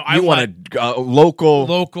 Yeah, no. I You want a local.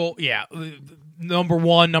 local, yeah, number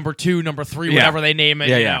 1, number 2, number 3, Yeah. whatever they name it.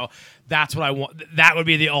 Yeah, you yeah. know, that's what I want. That would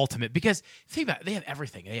be the ultimate because think about it, they have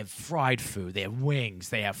everything. They have fried food, they have wings,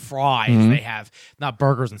 they have fries, Mm-hmm. they have not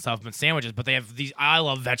burgers and stuff, but sandwiches. But they have these. I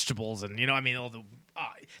love vegetables, and I mean, all the.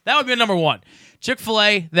 That would be a number 1.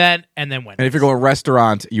 Chick-fil-A, then Wendy's. And if you're going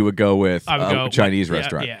restaurant, you would go with I would go a Chinese with- yeah,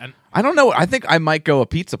 restaurant. yeah, and- I don't know. I think I might go a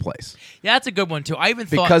pizza place Yeah, that's a good one too. I even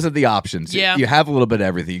thought because of the options. Yeah. You have a little bit of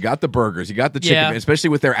everything. You got the burgers, you got the chicken, Yeah. especially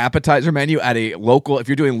with their appetizer menu at a local. If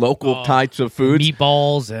you're doing local types of foods,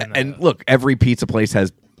 meatballs and look, every pizza place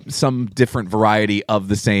has some different variety of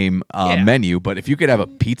the same menu. But if you could have a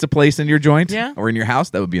pizza place in your joint or in your house,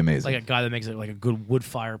 that would be amazing. Like a guy that makes it like a good wood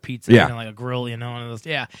fire pizza and like a grill, you know, and those,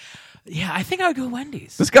 yeah, I think I would go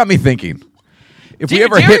Wendy's. This got me thinking. If we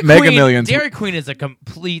ever hit Mega Millions, Dairy Queen is a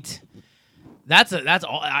complete. That's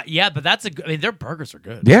all. But that's I mean, their burgers are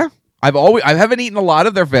good. Yeah, I haven't eaten a lot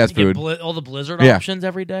of their fast food. All the Blizzard options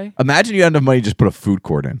every day. Imagine you had enough money to just put a food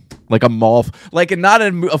court in, like a mall, like not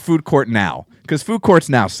a food court now, because food courts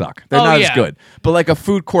now suck. They're not as good. But like a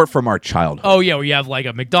food court from our childhood. Oh yeah, where you have like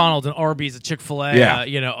a McDonald's, an Arby's, a Chick-fil-A. Yeah.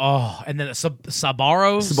 And then a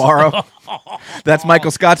Sbarro. Sbarro. That's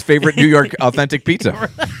Michael Scott's favorite New York authentic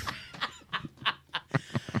pizza.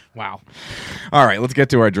 Wow. All right, let's get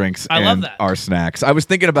to our drinks I and love that. our snacks. I was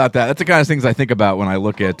thinking about that. That's the kind of things I think about when I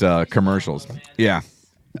look at commercials. Yeah.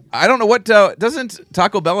 I don't know what doesn't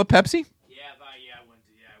Taco Bell have Pepsi? I went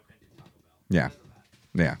to Taco Bell. Yeah.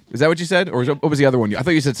 Yeah. Is that what you said? Or what was the other one? I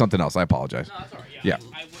thought you said something else. I apologize. No, that's all right. Yeah.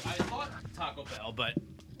 I thought Taco Bell, but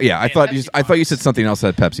Yeah, I thought you said something else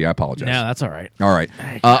that had Pepsi. I apologize. no, that's all right. All right.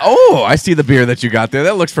 I see the beer that you got there.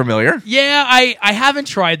 That looks familiar. Yeah, I haven't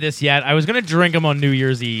tried this yet. I was gonna drink them on New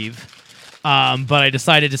Year's Eve, but I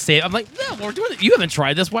decided to save. I'm like, no, we're doing it. You haven't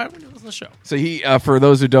tried this. Why are we doing this on the show? So for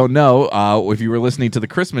those who don't know, if you were listening to the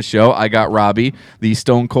Christmas show, I got Robbie the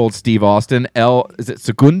Stone Cold Steve Austin is it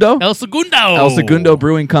Segundo? El Segundo. El Segundo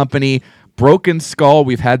Brewing Company Broken Skull.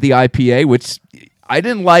 We've had the IPA, which I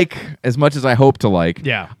didn't like as much as I hoped to like.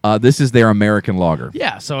 Yeah. This is their American lager.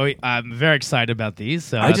 Yeah, so I'm very excited about these.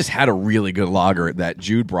 So I just had a really good lager that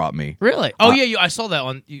Jude brought me. really. Oh yeah, I saw that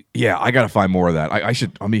on. Yeah, I got to find more of that. I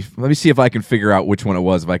should. Let me see if I can figure out which one it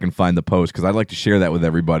was. If I can find the post, because I'd like to share that with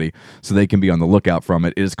everybody so they can be on the lookout from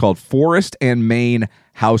it. It is called Forest and Maine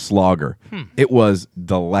House Lager. It was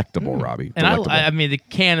delectable, Robbie. And Delectable. I mean, the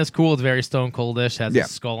can is cool. It's very Stone Coldish. Has a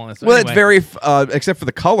skull on it. So well, anyway. it's very, except for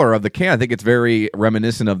the color of the can, I think it's very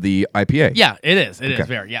reminiscent of the IPA. Yeah, it is. It Okay. is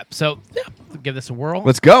very. Yeah. So give this a whirl.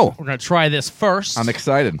 Let's go. We're gonna try this first. I'm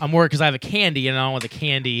excited. I'm worried because I have a candy, and I don't want the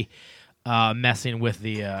candy messing with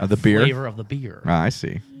the beer? flavor of the beer. I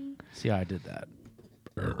see. See how I did that?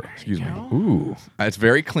 Excuse me. Ooh. It's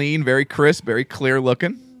very clean, very crisp, very clear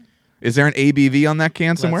looking. Is there an ABV on that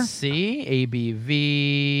can somewhere? Let's see.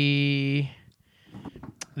 ABV.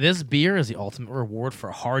 This beer is the ultimate reward for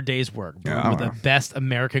a hard day's work. Brewed with the best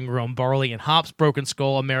American-grown barley and hops, Broken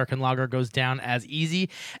Skull American Lager goes down as easy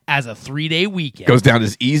as a 3-day weekend. Goes down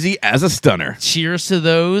as easy as a stunner. Cheers to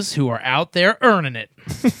those who are out there earning it.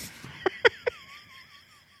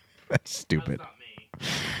 That's stupid.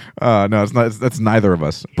 No, it's not. That's neither of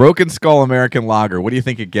us. Broken Skull American Lager. What do you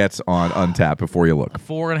think it gets on Untappd before you look?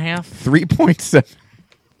 4.5. 3.7.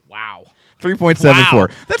 Wow. 3.74. Wow.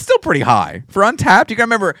 That's still pretty high for Untappd. You gotta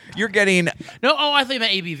remember, you're getting No, I thought you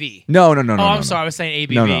meant ABV. no. I'm sorry, I was saying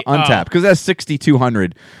ABV. No, Untappd because that's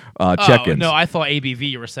 6,200 check-ins. No, I thought ABV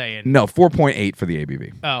you were saying. No, 4.8 for the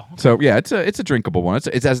ABV. Oh. So yeah, it's a drinkable one.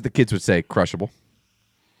 It's as the kids would say, crushable.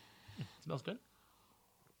 Smells good.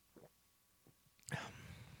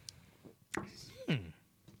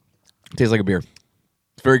 Tastes like a beer.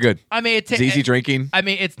 It's very good. I mean, It's easy drinking. I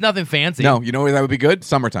mean, it's nothing fancy. No, you know where that would be good?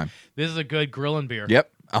 Summertime. This is a good grilling beer.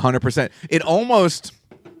 Yep, 100%. It almost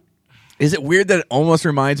is it weird that it almost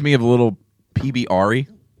reminds me of a little PBR-y?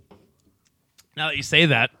 Now that you say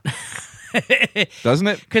that. Doesn't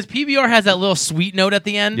it? Because PBR has that little sweet note at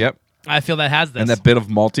the end. Yep. I feel that has this. And that bit of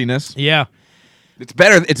maltiness. Yeah. It's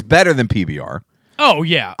better than PBR. Oh,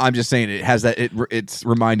 yeah. I'm just saying it has that. It's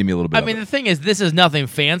reminding me a little bit. I mean, the thing is, this is nothing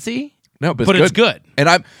fancy. No, but it's good. And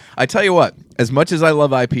I tell you what, as much as I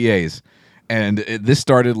love IPAs, and this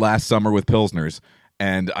started last summer with Pilsners,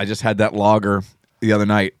 and I just had that lager the other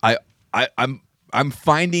night. I'm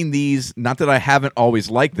finding these, not that I haven't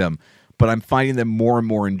always liked them, but I'm finding them more and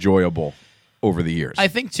more enjoyable over the years. I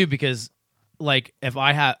think too because, like, if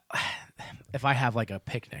I have like a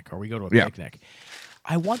picnic or we go to a picnic,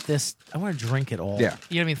 I want to drink it all. Yeah.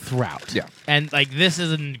 You know what I mean? Throughout. Yeah. And like this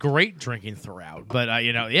isn't great drinking throughout, but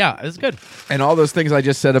it's good. And all those things I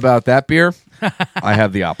just said about that beer, I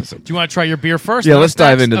have the opposite. Do you want to try your beer first? Yeah, let's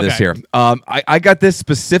dive into this Okay. here. I got this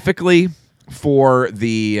specifically for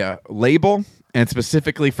the label and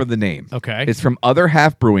specifically for the name. Okay. It's from Other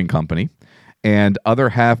Half Brewing Company, and Other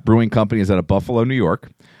Half Brewing Company is out of Buffalo, New York,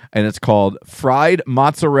 and it's called Fried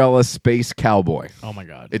Mozzarella Space Cowboy. Oh my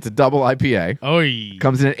God. It's a double IPA. Oh,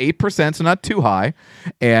 Comes in at 8%, so not too high.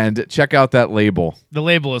 And check out that label. the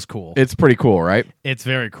label is cool. It's pretty cool, right? It's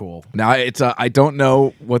very cool. Now, I don't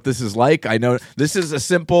know what this is like. I know this is a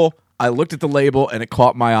simple. I looked at the label and it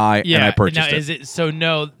caught my eye, and I purchased now, it. is it so?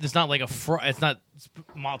 No, it's not like it's not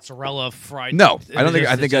mozzarella fried. No, I don't It think. is-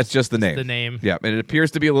 I think it's that's just the name. the name. Yeah, and it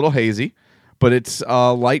appears to be a little hazy, but it's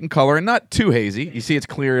light in color and not too hazy. You see, it's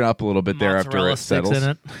clearing up a little bit there after Mozzarella it sticks settles. in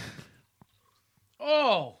it.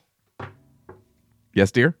 Oh,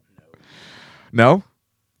 Yes, dear. No.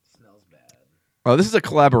 smells bad. Oh, this is a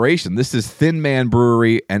collaboration. This is Thin Man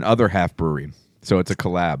Brewery and Other Half Brewery, so it's a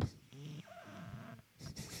collab.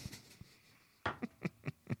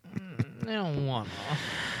 I don't want to.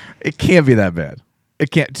 It can't be that bad.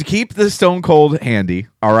 It can't. To keep the Stone Cold handy,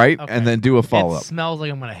 all right, Okay. and then do a follow It up. smells like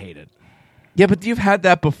I'm gonna hate it. Yeah, but you've had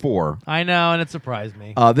that before. I know, and it surprised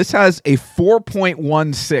me. This has a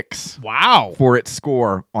 4.16 Wow. for its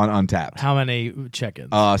score on Untapped. How many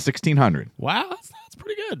check-ins? 1,600. Wow, that's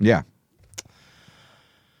pretty good. Yeah.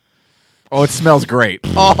 Oh, it smells great.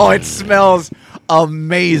 Oh, it smells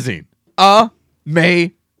amazing.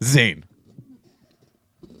 Amazing.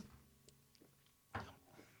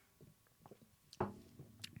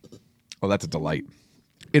 Oh, that's a delight.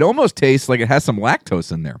 It almost tastes like it has some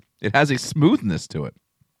lactose in there. It has a smoothness to it.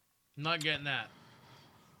 I'm not getting that.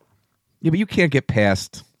 Yeah, but you can't get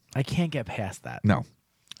past... I can't get past that. No.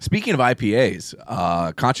 Speaking of IPAs,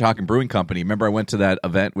 Conshohocken Brewing Company, remember I went to that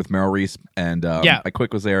event with Merrill Reese and Yeah. I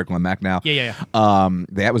Quick was there, Glenn Mack now. Yeah.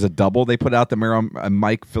 That was a double they put out, the Merrill and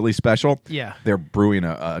Mike Philly Special. Yeah. They're brewing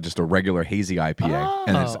just a regular hazy IPA,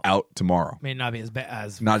 and it's Oh. out tomorrow. May not be as bad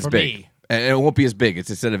as Not as for big. me. And it won't be as big. It's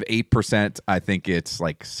instead of 8%, I think it's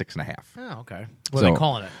like 6.5%. Oh, okay. What are they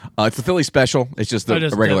calling it? It's the Philly Special. It's just Oh, a, it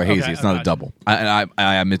is a regular okay, hazy. It's not a gotcha. double.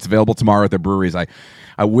 It's available tomorrow at the breweries. I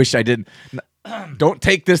wish I didn't. Don't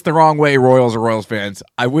take this the wrong way, Royals or Royals fans.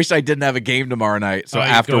 I wish I didn't have a game tomorrow night, so Oh, you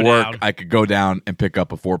after go work down. I could go down and pick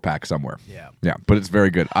up a 4-pack somewhere. Yeah. But it's very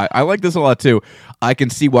good. I like this a lot too. I can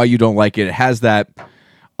see why you don't like it. It has that.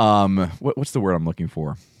 What's the word I'm looking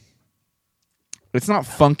for? It's not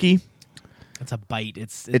funky. It's a bite.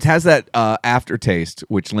 It has that aftertaste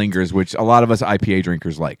which lingers, which a lot of us IPA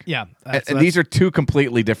drinkers like. Yeah. And these are two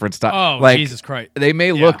completely different styles. Oh, Jesus Christ. They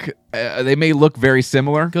may Yeah. look very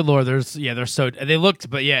similar. Good Lord, they're so they looked,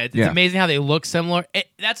 but it's Yeah. amazing how they look similar.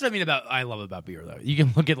 That's what I love about beer though. You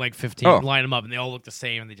can look at like 15, Oh. line them up, and they all look the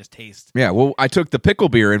same, and they just taste. Yeah, well, I took the pickle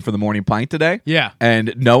beer in for the morning pint today. Yeah.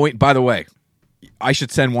 And knowing, by the way, I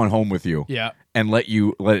should send one home with you. Yeah. And let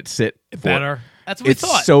it sit. Better. That's what we It's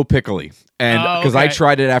thought. so pickly. And Oh, because I okay.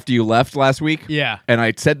 tried it after you left last week. Yeah. And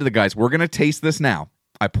I said to the guys, we're going to taste this now.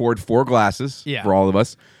 I poured 4 glasses Yeah. for all of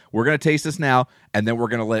us. We're going to taste this now, and then we're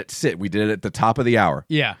going to let it sit. We did it at the top of the hour.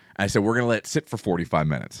 Yeah. And I said, we're going to let it sit for 45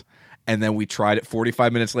 minutes. And then we tried it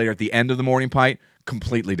 45 minutes later at the end of the morning pint.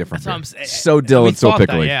 Completely different. That's what beer. I'm saying. So dill We and so thought that,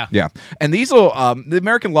 pickly. yeah. And these will, the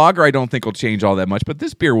American Lager, I don't think will change all that much, but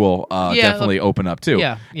this beer will definitely open up too.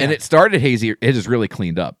 Yeah, yeah. And it started hazy. It is really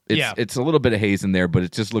cleaned up. Yeah. It's a little bit of haze in there, but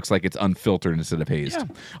it just looks like it's unfiltered instead of hazed. Yeah.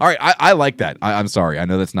 All right. I like that. I'm sorry. I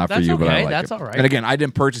know that's not for That's you, but I okay. like That's it. all right. And again, I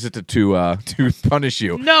didn't purchase it to punish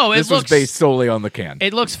you. No, it this was looks- based solely on the can.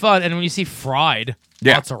 It looks fun, and when you see fried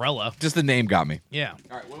mozzarella, Just the name got me. yeah.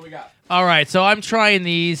 All right. What do we got? All right, so I'm trying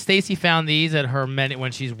these. Stacy found these at her minute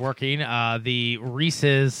when she's working. The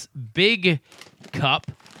Reese's Big Cup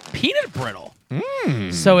Peanut Brittle.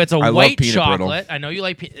 So it's a I love white peanut chocolate. brittle. I know you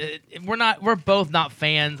like. We're both not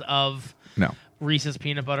fans of No. Reese's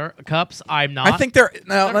peanut butter cups. I'm not. I think they're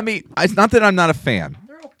now. It's not that I'm not a fan.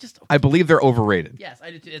 they're all just. I believe they're overrated. Yes,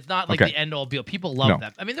 I do too. It's not like Okay. the end all be all. People love No.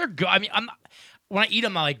 them. I mean, they're good. I mean, I'm not. When I eat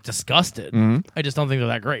them, I'm like disgusted. Mm-hmm. I just don't think they're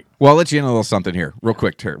that great. Well, I'll let you in on a little something here, real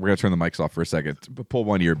quick. We're going to turn the mics off for a second. Pull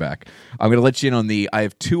one ear back. I'm going to let you in on I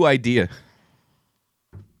have 2 ideas.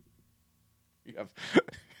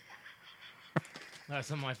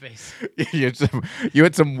 That's on my face. You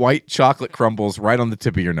had some white chocolate crumbles right on the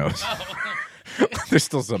tip of your nose. There's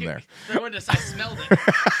still some there. I smelled it.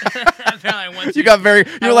 Apparently I went You too- got very.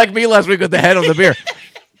 You were I like went- me last week with the head on the beer.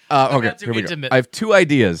 Okay, got too here we go. intimate. I have 2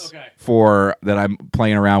 ideas Okay. for that I'm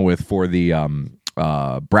playing around with for the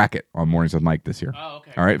bracket on Mornings with Mike this year. Oh,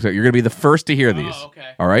 okay. All right, so you're going to be the first to hear these.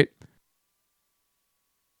 okay. All right.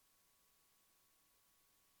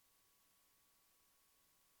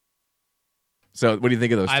 So, what do you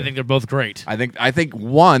think of those? I two? think they're both great. I think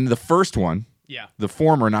one, the first one, Yeah. the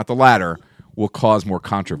former, not the latter, will cause more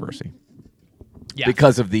controversy Yeah.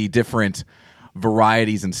 because of the different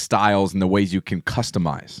varieties and styles and the ways you can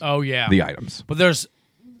customize Oh yeah. the items. But there's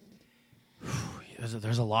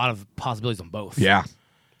a lot of possibilities on both. Yeah,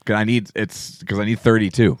 because I need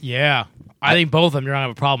 32. Yeah. I think both of them you're gonna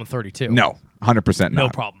have a problem with 32. No, 100% No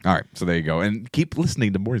not. problem. All right, so there you go, and keep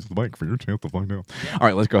listening to Mornings with Mike for your chance to find out. All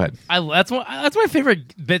right, let's go ahead. That's my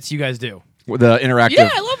favorite bits you guys do. The interactive. Yeah,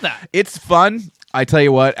 I love that. It's fun. I tell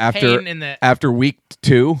you what, Pain in the- after week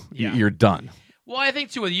 2, Yeah. you're done. Well, I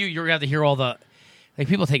think too with you, you're gonna have to hear all the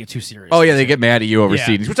people take it too serious. Oh yeah, they get mad at you over Yeah.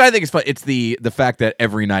 seedings, which I think is fun. It's the fact that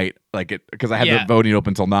every night, because I have Yeah. the voting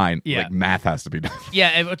open until 9. Yeah. Like math has to be done. Yeah,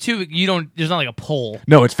 and two, you don't. There's not like a poll.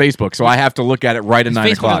 No, it's Facebook, so I have to look at it right at 9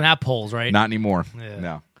 Facebook o'clock. doesn't have polls, right? Not anymore. Yeah.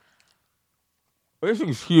 No. This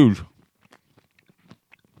thing's huge.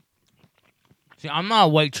 See, I'm not a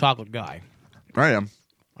white chocolate guy. I am.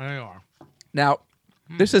 I know you are. Now,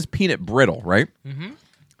 this is peanut brittle, right?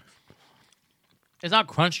 It's not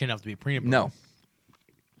crunchy enough to be peanut butter. No.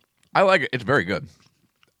 I like it. It's very good.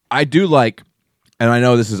 I do like, and I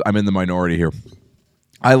know I'm in the minority here.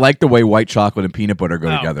 I like the way white chocolate and peanut butter go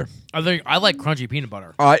No. together. I like crunchy peanut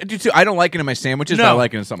butter. I do too. I don't like it in my sandwiches, but I No.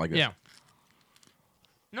 like it in something like this. Yeah.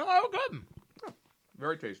 No, oh, good.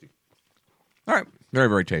 Very tasty. All right. Very,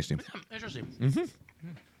 very tasty. Interesting.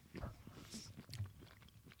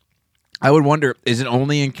 I would wonder, is it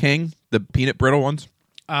only in King, the peanut brittle ones?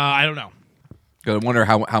 I don't know. Because I wonder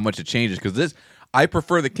how much it changes. Because I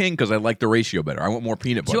prefer the King because I like the ratio better. I want more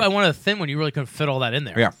peanut butter. Too, I wanted a thin one. You really couldn't fit all that in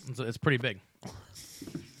there. Yeah. It's pretty big.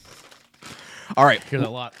 All right. I hear that a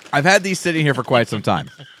lot. I've had these sitting here for quite some time.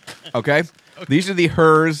 Okay? These are the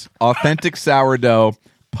Hers Authentic Sourdough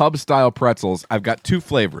Pub-Style Pretzels. I've got 2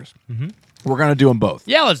 flavors. We're going to do them both.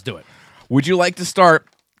 Yeah, let's do it. Would you like to start?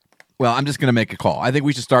 Well, I'm just going to make a call. I think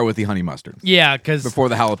we should start with the honey mustard Yeah, because before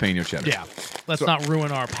the jalapeno cheddar. yeah, let's not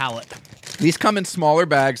ruin our palate. These come in smaller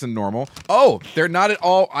bags than normal. Oh, they're not at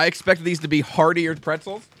all. I expected these to be heartier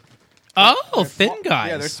pretzels. Oh, thin guys.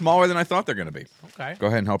 Yeah, they're smaller than I thought they're going to be. Okay. Go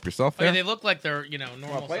ahead and help yourself there. Okay, they look like they're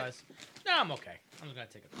normal plate? size. No, I'm okay. I'm just gonna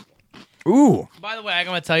take it. Ooh. By the way, I'm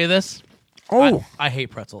gonna tell you this. Oh. I hate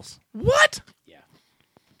pretzels. What? Yeah.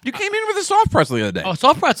 You came in with a soft pretzel the other day. Oh,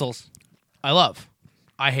 soft pretzels. I love.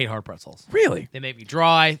 I hate hard pretzels. Really? They make me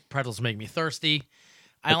dry. Pretzels make me thirsty.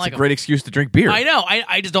 I don't That's like a great excuse to drink beer. them. I know.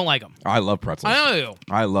 I just don't like them. I love pretzels. I know you.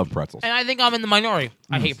 I love pretzels. And I think I'm in the minority.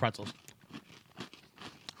 I hate pretzels.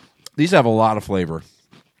 These have a lot of flavor.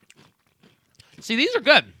 See, these are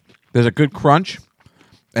good. There's a good crunch,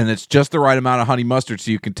 and it's just the right amount of honey mustard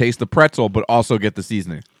so you can taste the pretzel but also get the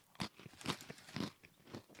seasoning.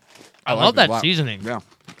 I like love it a that lot. seasoning. Yeah.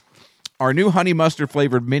 Our new honey mustard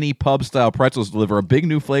flavored mini pub style pretzels deliver a big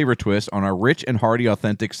new flavor twist on our rich and hearty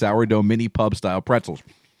authentic sourdough mini pub style pretzels.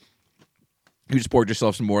 You just poured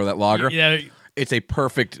yourself some more of that lager. Yeah, It's a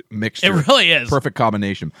perfect mixture. it really is. Perfect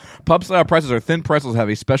combination. Pub style pretzels are thin pretzels that have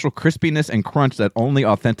a special crispiness and crunch that only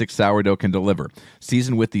authentic sourdough can deliver.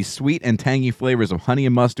 Seasoned with the sweet and tangy flavors of honey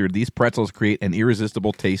and mustard, these pretzels create an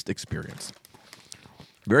irresistible taste experience.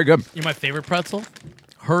 Very good. You're my favorite pretzel.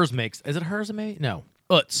 Hers makes. Is it hers? Maybe no.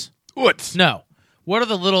 Utz. Utz. No. What are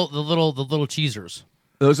the little cheesers?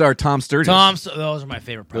 Those are Tom Sturgeon. Tom's. Those are my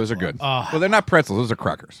favorite pretzels. Those are good. Oh, Well, they're not pretzels. Those are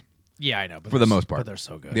crackers. yeah, I know. But For the they're most part. but they're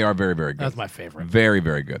so good. They are very, very good. That's my favorite. Very,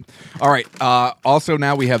 very good. All right. Also,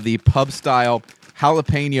 now we have the pub style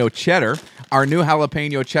jalapeno cheddar. Our new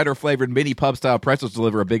jalapeno cheddar flavored mini pub style pretzels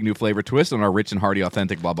deliver a big new flavor twist on our rich and hearty,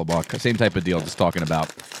 authentic, blah, blah, blah. Same type of deal, just talking about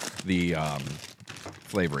the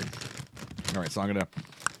flavoring. All right. So I'm going to.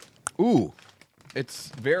 Ooh. It's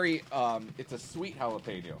very. It's a sweet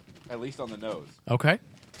jalapeno, at least on the nose. Okay.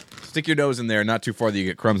 Stick your nose in there, not too far that you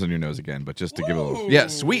get crumbs on your nose again, but just to give it a little. Yeah,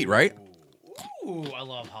 sweet, right? Ooh, I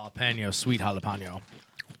love jalapeno. Sweet jalapeno.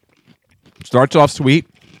 Starts off sweet.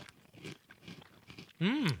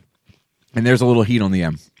 And there's a little heat on the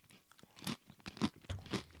end.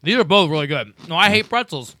 These are both really good. No, I hate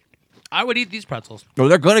pretzels. I would eat these pretzels. Oh,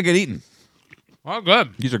 they're going to get eaten. Oh,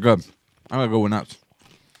 good. These are good. I'm going to go with nuts.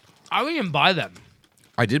 I would even buy them.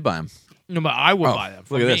 I did buy them. No, but I would buy them.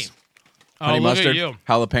 For Look at me. this. Oh, Honey look mustard, at you.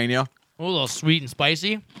 jalapeno. Oh, a little sweet and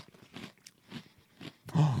spicy.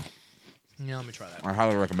 Yeah, let me try that. I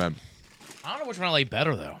highly recommend. I don't know which one I like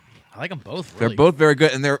better, though. I like them both, They're really. both very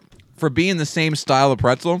good, and they're for being the same style of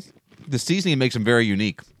pretzel, the seasoning makes them very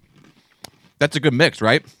unique. That's a good mix,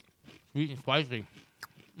 right? Sweet and spicy.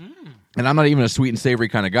 And I'm not even a sweet and savory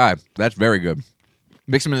kind of guy. That's very good.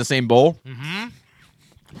 Mix them in the same bowl.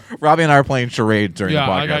 Mm-hmm. Robbie and I are playing charades during the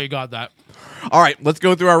podcast. Yeah, you got that. All right, let's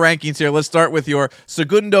go through our rankings here. Let's start with your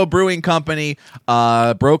Segundo Brewing Company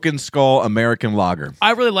Broken Skull American Lager.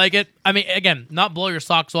 I really like it. I mean, again, not blow your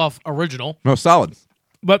socks off original, No, solid.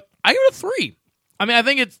 but I give it a 3. I mean, I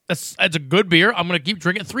think it's a good beer. I'm going to keep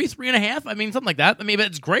drinking 3.5. I mean, something like that. I mean,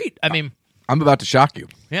 it's great. I mean, I'm about to shock you.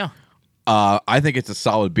 yeah. I think it's a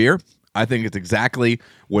solid beer. I think it's exactly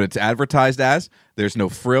what it's advertised as. There's no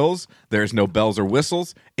frills. There's no bells or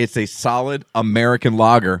whistles. It's a solid American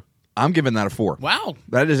lager. I'm giving that a 4. Wow.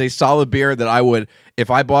 That is a solid beer that I would, if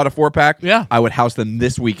I bought a 4-pack, Yeah. I would house them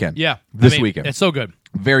this weekend. Yeah. This I mean, weekend. It's so good.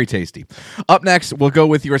 Very tasty. Up next, we'll go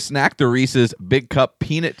with your snack, the Reese's Big Cup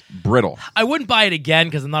Peanut Brittle. I wouldn't buy it again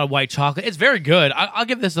because I'm not a white chocolate. It's very good. I'll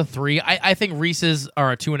give this a 3. I think Reese's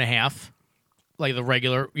are a 2.5, like the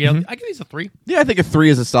regular. You know, I give these a 3. Yeah, I think a 3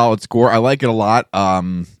 is a solid score. I like it a lot.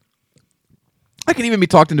 I can even be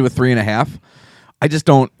talked into a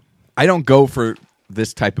 3.5. I don't go for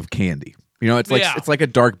this type of candy. You know, it's like a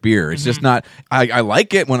dark beer. It's just not. I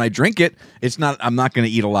like it when I drink it. It's not. I'm not going to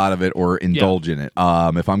eat a lot of it or indulge in it.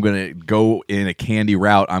 If I'm going to go in a candy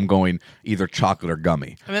route, I'm going either chocolate or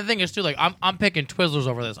gummy. I mean, the thing is too, like I'm picking Twizzlers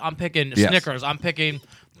over this. I'm picking Snickers. I'm picking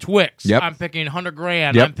Twix. Yep. I'm picking 100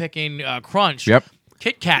 Grand. Yep. I'm picking Crunch. Yep.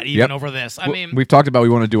 Kit Kat even over this. I mean, we've talked about we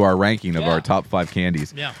want to do our ranking of our top 5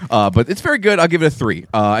 candies. Yeah. But it's very good. I'll give it a 3.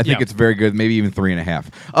 I think it's very good, maybe even 3.5.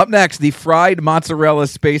 Up next, the Fried Mozzarella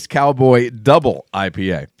Space Cowboy Double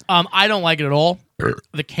IPA. I don't like it at all.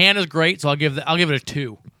 The can is great, so I'll give it a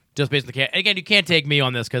 2. Just based on the can. Again, you can't take me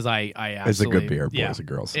on this because I absolutely... It's a good beer, boys and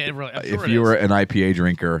girls. It really, if you were an IPA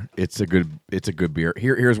drinker, it's a good beer.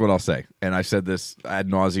 Here's what I'll say, and I said this ad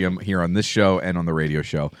nauseum here on this show and on the radio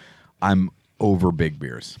show. I'm over big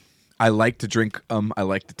beers. I like to drink them. I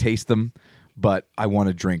like to taste them, but I want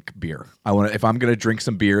to drink beer. If I'm going to drink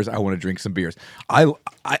some beers, I want to drink some beers.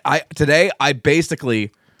 Today I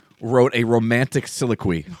basically wrote a romantic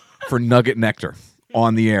soliloquy for Nugget Nectar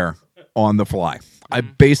on the air on the fly. I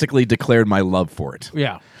basically declared my love for it.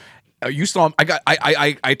 Yeah. You saw.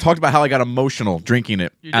 I talked about how I got emotional drinking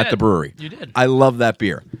it at the brewery. You did. I love that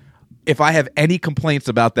beer. If I have any complaints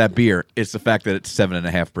about that beer, it's the fact that it's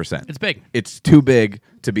 7.5%. It's big. It's too big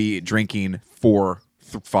to be drinking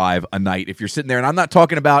 4-5 a night. If you're sitting there, and I'm not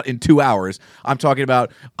talking about in 2 hours. I'm talking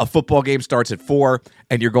about a football game starts at 4,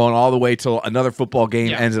 and you're going all the way till another football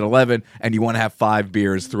game ends at 11, and you want to have 5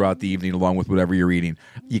 beers throughout the evening along with whatever you're eating.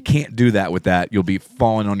 You can't do that with that. You'll be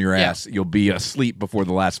falling on your ass. You'll be asleep before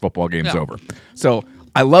the last football game's over. So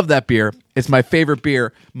I love that beer. It's my favorite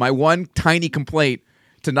beer. My one tiny complaint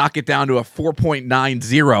to knock it down to a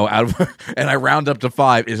 4.90 out of, and I round up to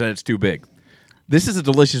 5 is that it's too big. This is a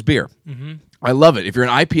delicious beer. Mm-hmm. I love it. If you're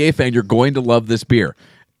an IPA fan, you're going to love this beer.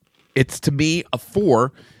 It's to me a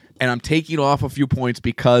 4, and I'm taking off a few points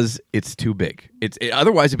because it's too big.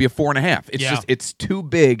 Otherwise it'd be a 4.5. It's just it's too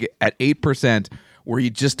big at 8%, where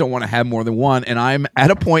you just don't want to have more than one. And I'm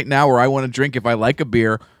at a point now where I want to drink, if I like a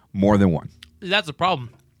beer, more than one. That's the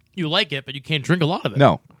problem. You like it, but you can't drink a lot of it.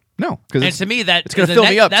 No, because and to me it's going to fill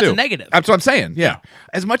me up. That's too. a negative. That's what I'm saying. Yeah.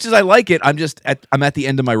 As much as I like it, I'm at the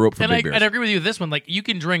end of my rope for big beers. And I agree with you with this one. Like, you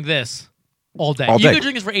can drink this all day. All day. You can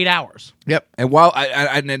drink this for 8 hours. Yep. And while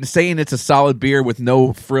I'm saying it's a solid beer with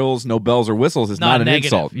no frills, no bells or whistles is not an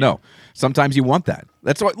negative, insult. No. Sometimes you want that.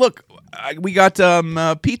 That's what. Look, we got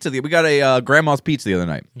pizza. We got a Grandma's Pizza the other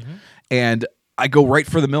night, and I go right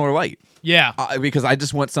for the Miller Lite. Yeah. Because I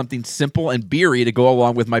just want something simple and beery to go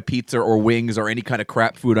along with my pizza or wings or any kind of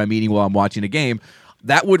crap food I'm eating while I'm watching a game.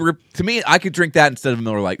 That would, to me, I could drink that instead of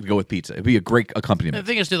Miller Lite and go with pizza. It'd be a great accompaniment. The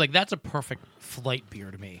thing is, dude, like, that's a perfect flight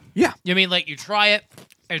beer to me. Yeah. You know what I mean? Like, you try it,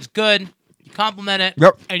 it's good, you compliment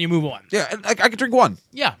it, and you move on. Yeah, I could drink one.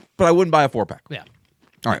 Yeah. But I wouldn't buy a 4-pack. Yeah.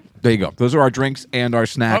 All right, there you go. Those are our drinks and our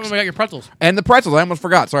snacks. Oh, we got your pretzels. And the pretzels. I almost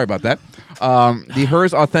forgot. Sorry about that. The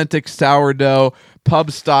Hers Authentic Sourdough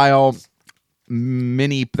Pub Style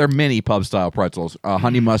they're mini pub style pretzels,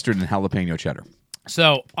 honey mustard and jalapeno cheddar.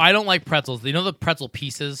 So I don't like pretzels. You know the pretzel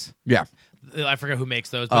pieces? Yeah. I forget who makes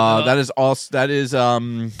those. That is Is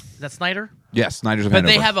that Snyder? Yes, Snyder's of But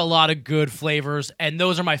Hanover. they have a lot of good flavors, and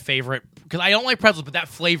those are my favorite because I don't like pretzels, but that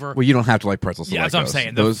flavor. Well, you don't have to like pretzels. To Yeah, like that's what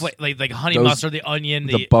I'm those. saying. Like honey mustard, the onion,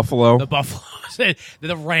 the buffalo,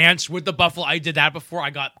 the ranch with the buffalo. I did that before.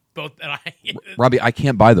 I got both, and Robbie, I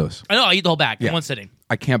can't buy those. I know. I eat the whole bag in one sitting.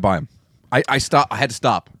 I can't buy them. I stopped. I had to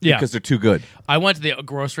stop because they're too good. I went to the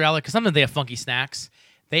grocery outlet because sometimes they have funky snacks.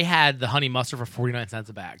 They had the honey mustard for 49 cents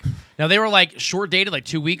a bag. Now, they were like short dated, like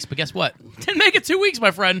 2 weeks, but guess what? Didn't make it 2 weeks,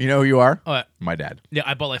 my friend. You know who you are? What? My dad. Yeah,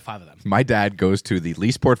 I bought like 5 of them. My dad goes to the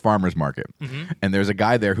Leesport Farmers Market, and there's a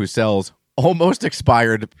guy there who sells almost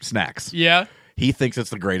expired snacks. Yeah. He thinks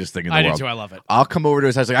it's the greatest thing in the I world. do too. I love it. I'll come over to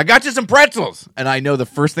his house like, I got you some pretzels. And I know the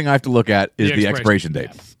first thing I have to look at is the expiration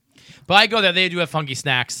date. Yeah. But I go there. They do have funky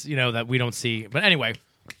snacks, that we don't see. But anyway,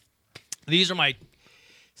 these are my...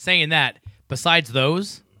 Saying that, besides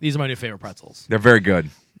those, these are my new favorite pretzels. They're very good.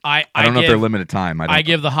 I don't know if they're limited time. I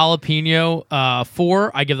give the jalapeno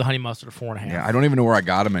 4. I give the honey mustard a 4.5. Yeah, I don't even know where I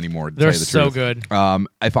got them anymore. To They're tell you the so truth. good.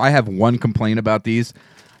 If I have one complaint about these,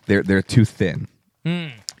 they're too thin.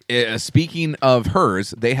 Speaking of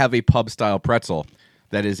hers, they have a pub style pretzel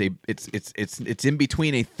that is it's in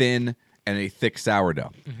between a thin and a thick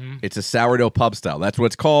sourdough. It's a sourdough pub style. That's what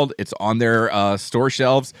it's called. It's on their store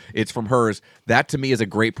shelves. It's from hers. That to me is a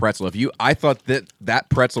great pretzel. I thought that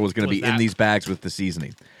pretzel was going to be in these bags with the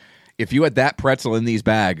seasoning. If you had that pretzel in these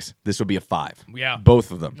bags, this would be a 5. Yeah.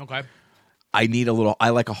 Both of them. Okay. I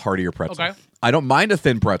like a heartier pretzel. Okay. I don't mind a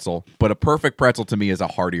thin pretzel, but a perfect pretzel to me is a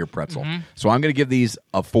heartier pretzel. So I'm going to give these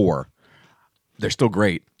a 4. They're still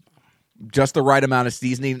great. Just the right amount of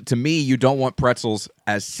seasoning. To me, you don't want pretzels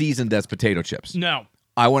as seasoned as potato chips. No.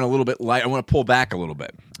 I want a little bit light. I want to pull back a little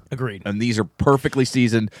bit. Agreed. And these are perfectly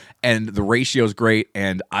seasoned, and the ratio is great,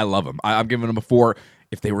 and I love them. I'm giving them a 4.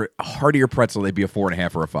 If they were a heartier pretzel, they'd be a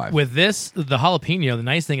 4.5 or a 5. With this, the jalapeno, the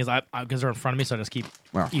nice thing is because they're in front of me, so I just keep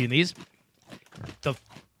eating these.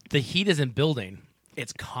 The heat isn't building;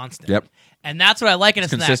 it's constant. Yep. And that's what I like in a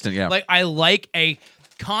snack. Consistent, yeah. Like I like a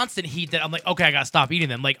constant heat that I'm like, okay, I gotta stop eating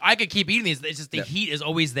them. Like I could keep eating these. It's just the heat is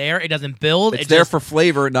always there. It doesn't build. It's there for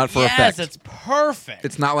flavor, not for effect. Yes, it's perfect.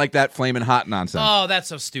 It's not like that flaming hot nonsense. Oh, that's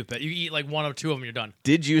so stupid. You eat like 1 or 2 of them, you're done.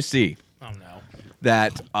 Did you see Oh no.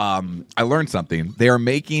 that I learned something? They are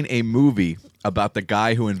making a movie about the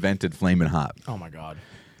guy who invented Flamin' Hot. Oh my god.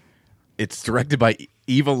 It's directed by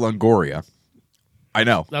Eva Longoria. I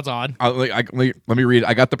know. That's odd. Let me read.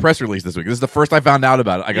 I got the press release this week. This is the first I found out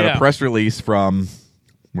about it. I got a press release from,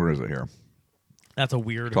 where is it here? That's a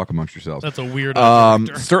weird. Talk amongst yourselves. That's a weird.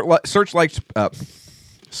 Searchlight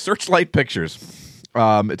Pictures.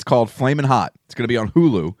 It's called Flamin' Hot. It's going to be on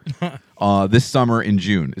Hulu this summer in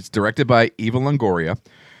June. It's directed by Eva Longoria.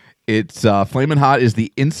 It's Flamin' Hot is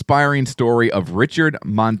the inspiring story of Richard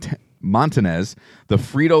Montanez, the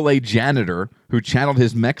Frito-Lay janitor who channeled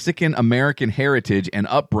his Mexican-American heritage and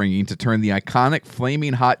upbringing to turn the iconic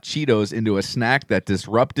Flaming Hot Cheetos into a snack that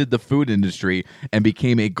disrupted the food industry and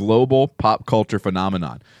became a global pop culture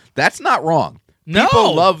phenomenon. That's not wrong. No.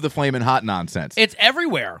 People love the Flamin' Hot nonsense. It's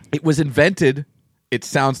everywhere. It was invented, it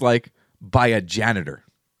sounds like, by a janitor.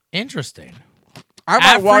 Interesting. I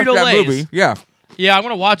might watch that Frito-Lays. movie. Yeah. Yeah, I'm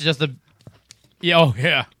gonna watch it just to. Yeah. Oh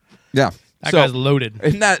yeah. Yeah. That guy's loaded.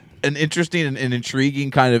 Isn't that an interesting and intriguing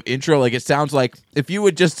kind of intro? Like, it sounds like if you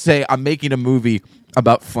would just say, I'm making a movie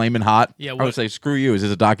about Flamin' Hot, Yeah, I would say, screw you. Is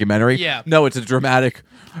this a documentary? Yeah. No, it's a dramatic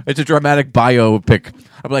biopic.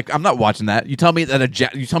 I'm like, I'm not watching that. You tell me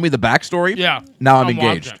that you tell me the backstory? Yeah. Now I'm I'm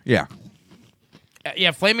engaged. watching. Yeah.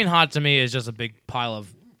 Yeah, Flaming Hot to me is just a big pile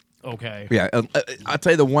of okay. Yeah. I'll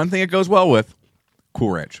tell you the one thing it goes well with, Cool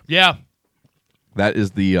Ranch. Yeah. That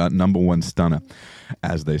is the number one stunner,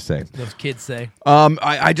 as they say. Those kids say.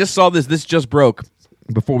 I just saw this. This just broke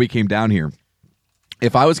before we came down here.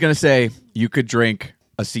 If I was going to say you could drink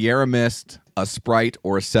a Sierra Mist, a Sprite,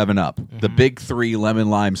 or a 7-Up, the big 3 lemon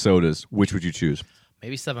lime sodas, which would you choose?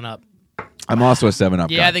 Maybe 7-Up. I'm also a 7-Up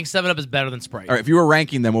guy. Yeah, I think 7-Up is better than Sprite. All right, if you were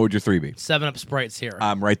ranking them, what would your 3 be? 7-Up, Sprite, Sierra.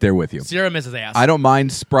 I'm right there with you. Sierra misses ass. I don't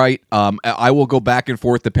mind Sprite. I will go back and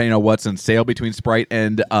forth depending on what's on sale between Sprite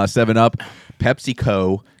and 7-Up.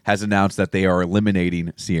 PepsiCo has announced that they are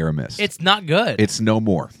eliminating Sierra Mist. It's not good. It's no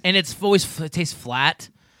more. And it tastes flat.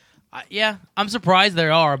 Yeah, I'm surprised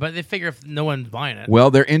there are, but they figure if no one's buying it. Well,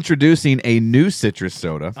 they're introducing a new citrus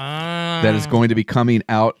soda that is going to be coming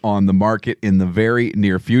out on the market in the very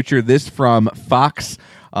near future. This from Fox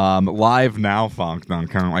Live Now,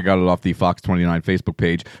 Fox.com. I got it off the Fox 29 Facebook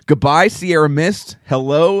page. Goodbye, Sierra Mist.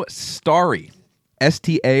 Hello, Starry.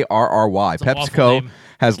 Starry. That's an awful PepsiCo name.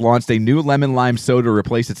 has launched a new lemon lime soda to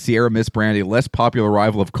replace its Sierra Mist brand, a less popular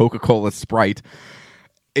rival of Coca-Cola Sprite.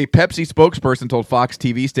 A Pepsi spokesperson told Fox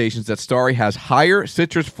TV stations that Starry has higher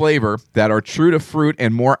citrus flavor that are true to fruit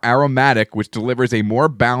and more aromatic, which delivers a more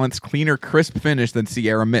balanced, cleaner, crisp finish than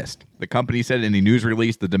Sierra Mist. The company said in a news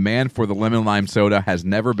release the demand for the lemon lime soda has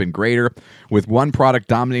never been greater. With one product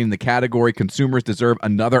dominating the category, consumers deserve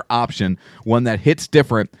another option, one that hits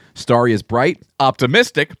different. Starry is bright,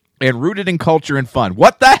 optimistic, and rooted in culture and fun.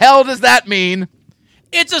 What the hell does that mean?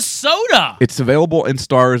 It's a soda. It's available in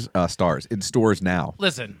stores now.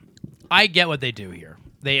 Listen, I get what they do here.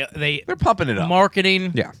 They're pumping it up.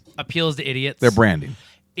 Marketing Yeah. appeals to idiots. They're branding.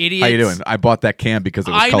 Idiots. How you doing? I bought that can because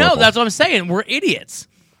it was I colorful. know. That's what I'm saying. We're idiots.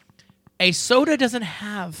 A soda doesn't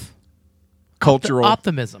have cultural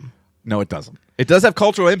optimism. No, it doesn't. It does have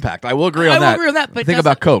cultural impact. I will agree on I that. will agree on that. But think it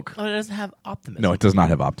about Coke. It doesn't have optimism. No, it does not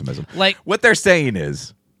have optimism. Like what they're saying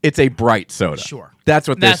is it's a bright soda. Sure. That's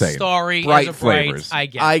what they're That saying. Starry bright is a bright- flavors. I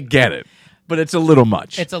get it. I get it. But it's a little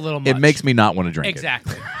much. It's a little It much. makes me not want to drink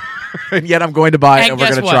Exactly. it. And yet I'm going to buy it and we're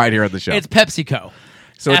guess going to what? try it here at the show. It's PepsiCo.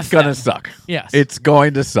 So it's F going to them. suck. Yes. It's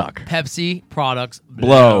going to suck. Pepsi products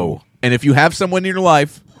Blow. And if you have someone in your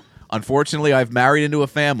life, unfortunately, I've married into a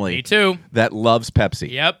family Me too. that loves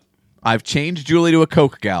Pepsi. Yep. I've changed Julie to a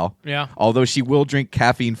Coke gal. Yeah. Although she will drink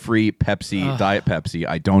caffeine-free Pepsi, Diet Pepsi.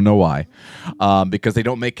 I don't know why. Because they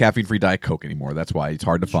don't make caffeine-free Diet Coke anymore. That's why it's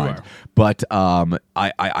hard to find. But I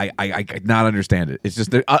not understand it. It's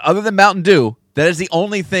just other than Mountain Dew, that is the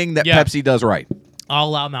only thing that Pepsi does right. I'll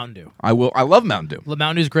allow Mountain Dew. I love Mountain Dew.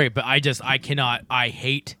 Mountain Dew's great, but I cannot. I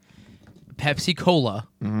hate Pepsi Cola.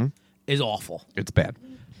 Is awful. It's bad.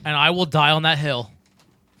 And I will die on that hill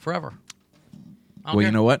forever. Well,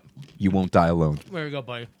 you know what? You won't die alone. There you go,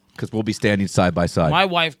 buddy. Because we'll be standing side by side. My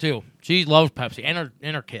wife too. She loves Pepsi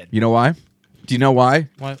and her kid. You know why? Do you know why?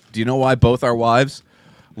 What? Do you know why both our wives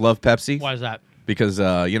love Pepsi? Why is that? Because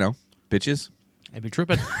bitches. They be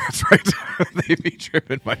tripping. That's right. They be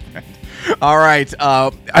tripping, my friend. All right.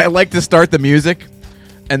 I like to start the music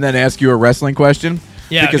and then ask you a wrestling question.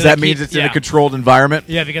 Yeah, because that means it's in a controlled environment.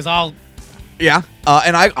 Yeah, because I'll. Yeah,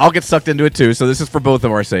 and I'll get sucked into it too, so this is for both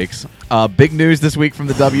of our sakes. Big news this week from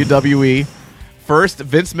the WWE. First,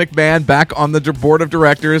 Vince McMahon back on the board of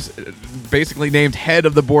directors, basically named head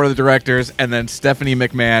of the board of the directors, and then Stephanie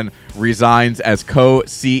McMahon resigns as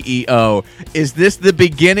co-CEO. Is this the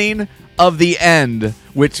beginning of the end,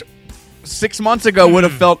 which 6 months ago would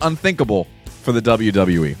have felt unthinkable for the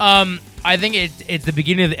WWE? I think it's the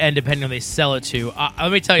beginning of the end, depending on who they sell it to.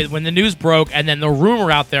 Let me tell you, when the news broke, and then the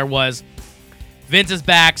rumor out there was Vince is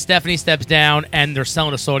back, Stephanie steps down, and they're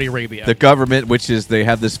selling to Saudi Arabia. The government, which is they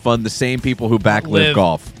have this fund, the same people who back Live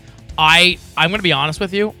Golf. I'm going to be honest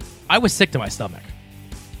with you. I was sick to my stomach.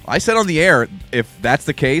 I said on the air, if that's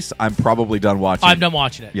the case, I'm probably done watching. I'm done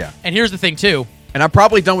watching it. Yeah. And here's the thing, too. And I'm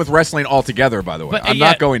probably done with wrestling altogether, by the way. But, I'm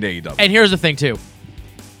not going to AEW. And here's the thing, too.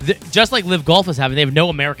 Just like Live Golf is having, they have no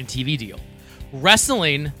American TV deal.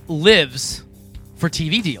 Wrestling lives for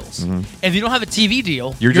TV deals. If you don't have a TV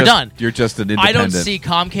deal, you're done. You're just an independent. I don't see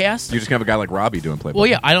Comcast. You're just going to have a guy like Robbie doing play-by-play. Well,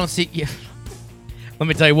 yeah, I don't see... Yeah. Let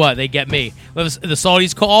me tell you what, they get me. The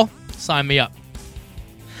Saudis call, sign me up.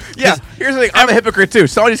 Yeah, here's the thing. I'm a hypocrite, too.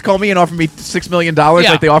 Saudis call me and offer me $6 million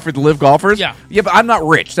like they offered the Live Golfers. Yeah. Yeah, but I'm not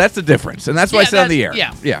rich. That's the difference. And that's what I said on the air.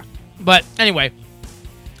 Yeah. Yeah. But anyway,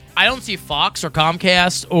 I don't see Fox or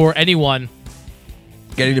Comcast or anyone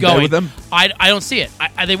getting to going. bed with them? I don't see it.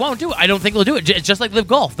 They won't do it. I don't think they'll do it. It's just like Live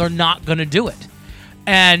Golf. They're not going to do it.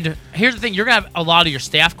 And here's the thing. You're going to have a lot of your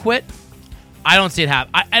staff quit. I don't see it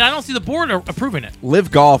happen. And I don't see the board approving it.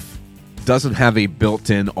 Live Golf doesn't have a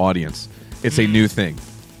built-in audience. It's a new thing,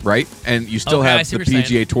 right? And you still have the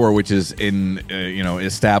PGA Tour, which is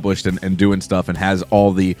established and doing stuff and has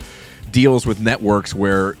all the deals with networks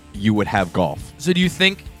where you would have golf. So do you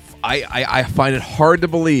think... I find it hard to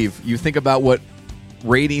believe. You think about what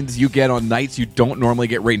ratings you get on nights you don't normally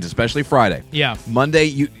get ratings, especially Friday. Yeah. Monday,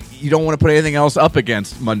 you don't want to put anything else up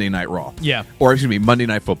against Monday Night Raw. Yeah. Or, excuse me, Monday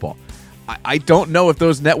Night Football. I don't know if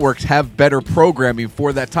those networks have better programming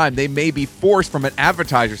for that time. They may be forced from an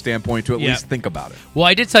advertiser standpoint to at least think about it. Well,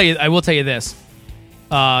 I will tell you this.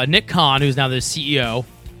 Nick Khan, who's now the CEO,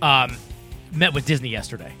 met with Disney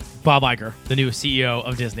yesterday. Bob Iger, the new CEO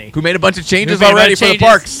of Disney. Who made a bunch of changes already for the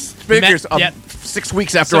parks. Figures 6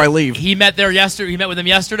 weeks after I leave. He met with them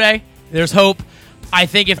yesterday. There's hope. I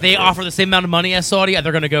think if they offer the same amount of money as Saudi,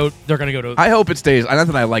 they're going to go to... I hope it stays. I don't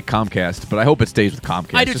think I like Comcast, but I hope it stays with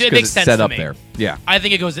Comcast. I do too. It makes sense set to up me. There. Yeah. I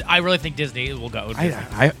think it goes... I really think Disney will go.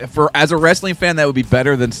 As a wrestling fan, that would be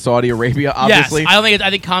better than Saudi Arabia, obviously. Yes. I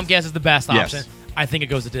think Comcast is the best option. Yes. I think it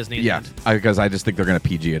goes to Disney. Yeah, because I just think they're going to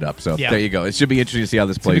PG it up. So there you go. It should be interesting to see how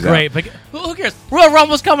this plays out. Great. But who cares? Royal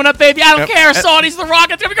Rumble's coming up, baby. I don't care. Saudi's The Rock.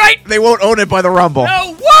 It's going to be great. They won't own it by the Rumble.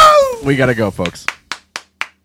 No. Woo! We got to go, folks.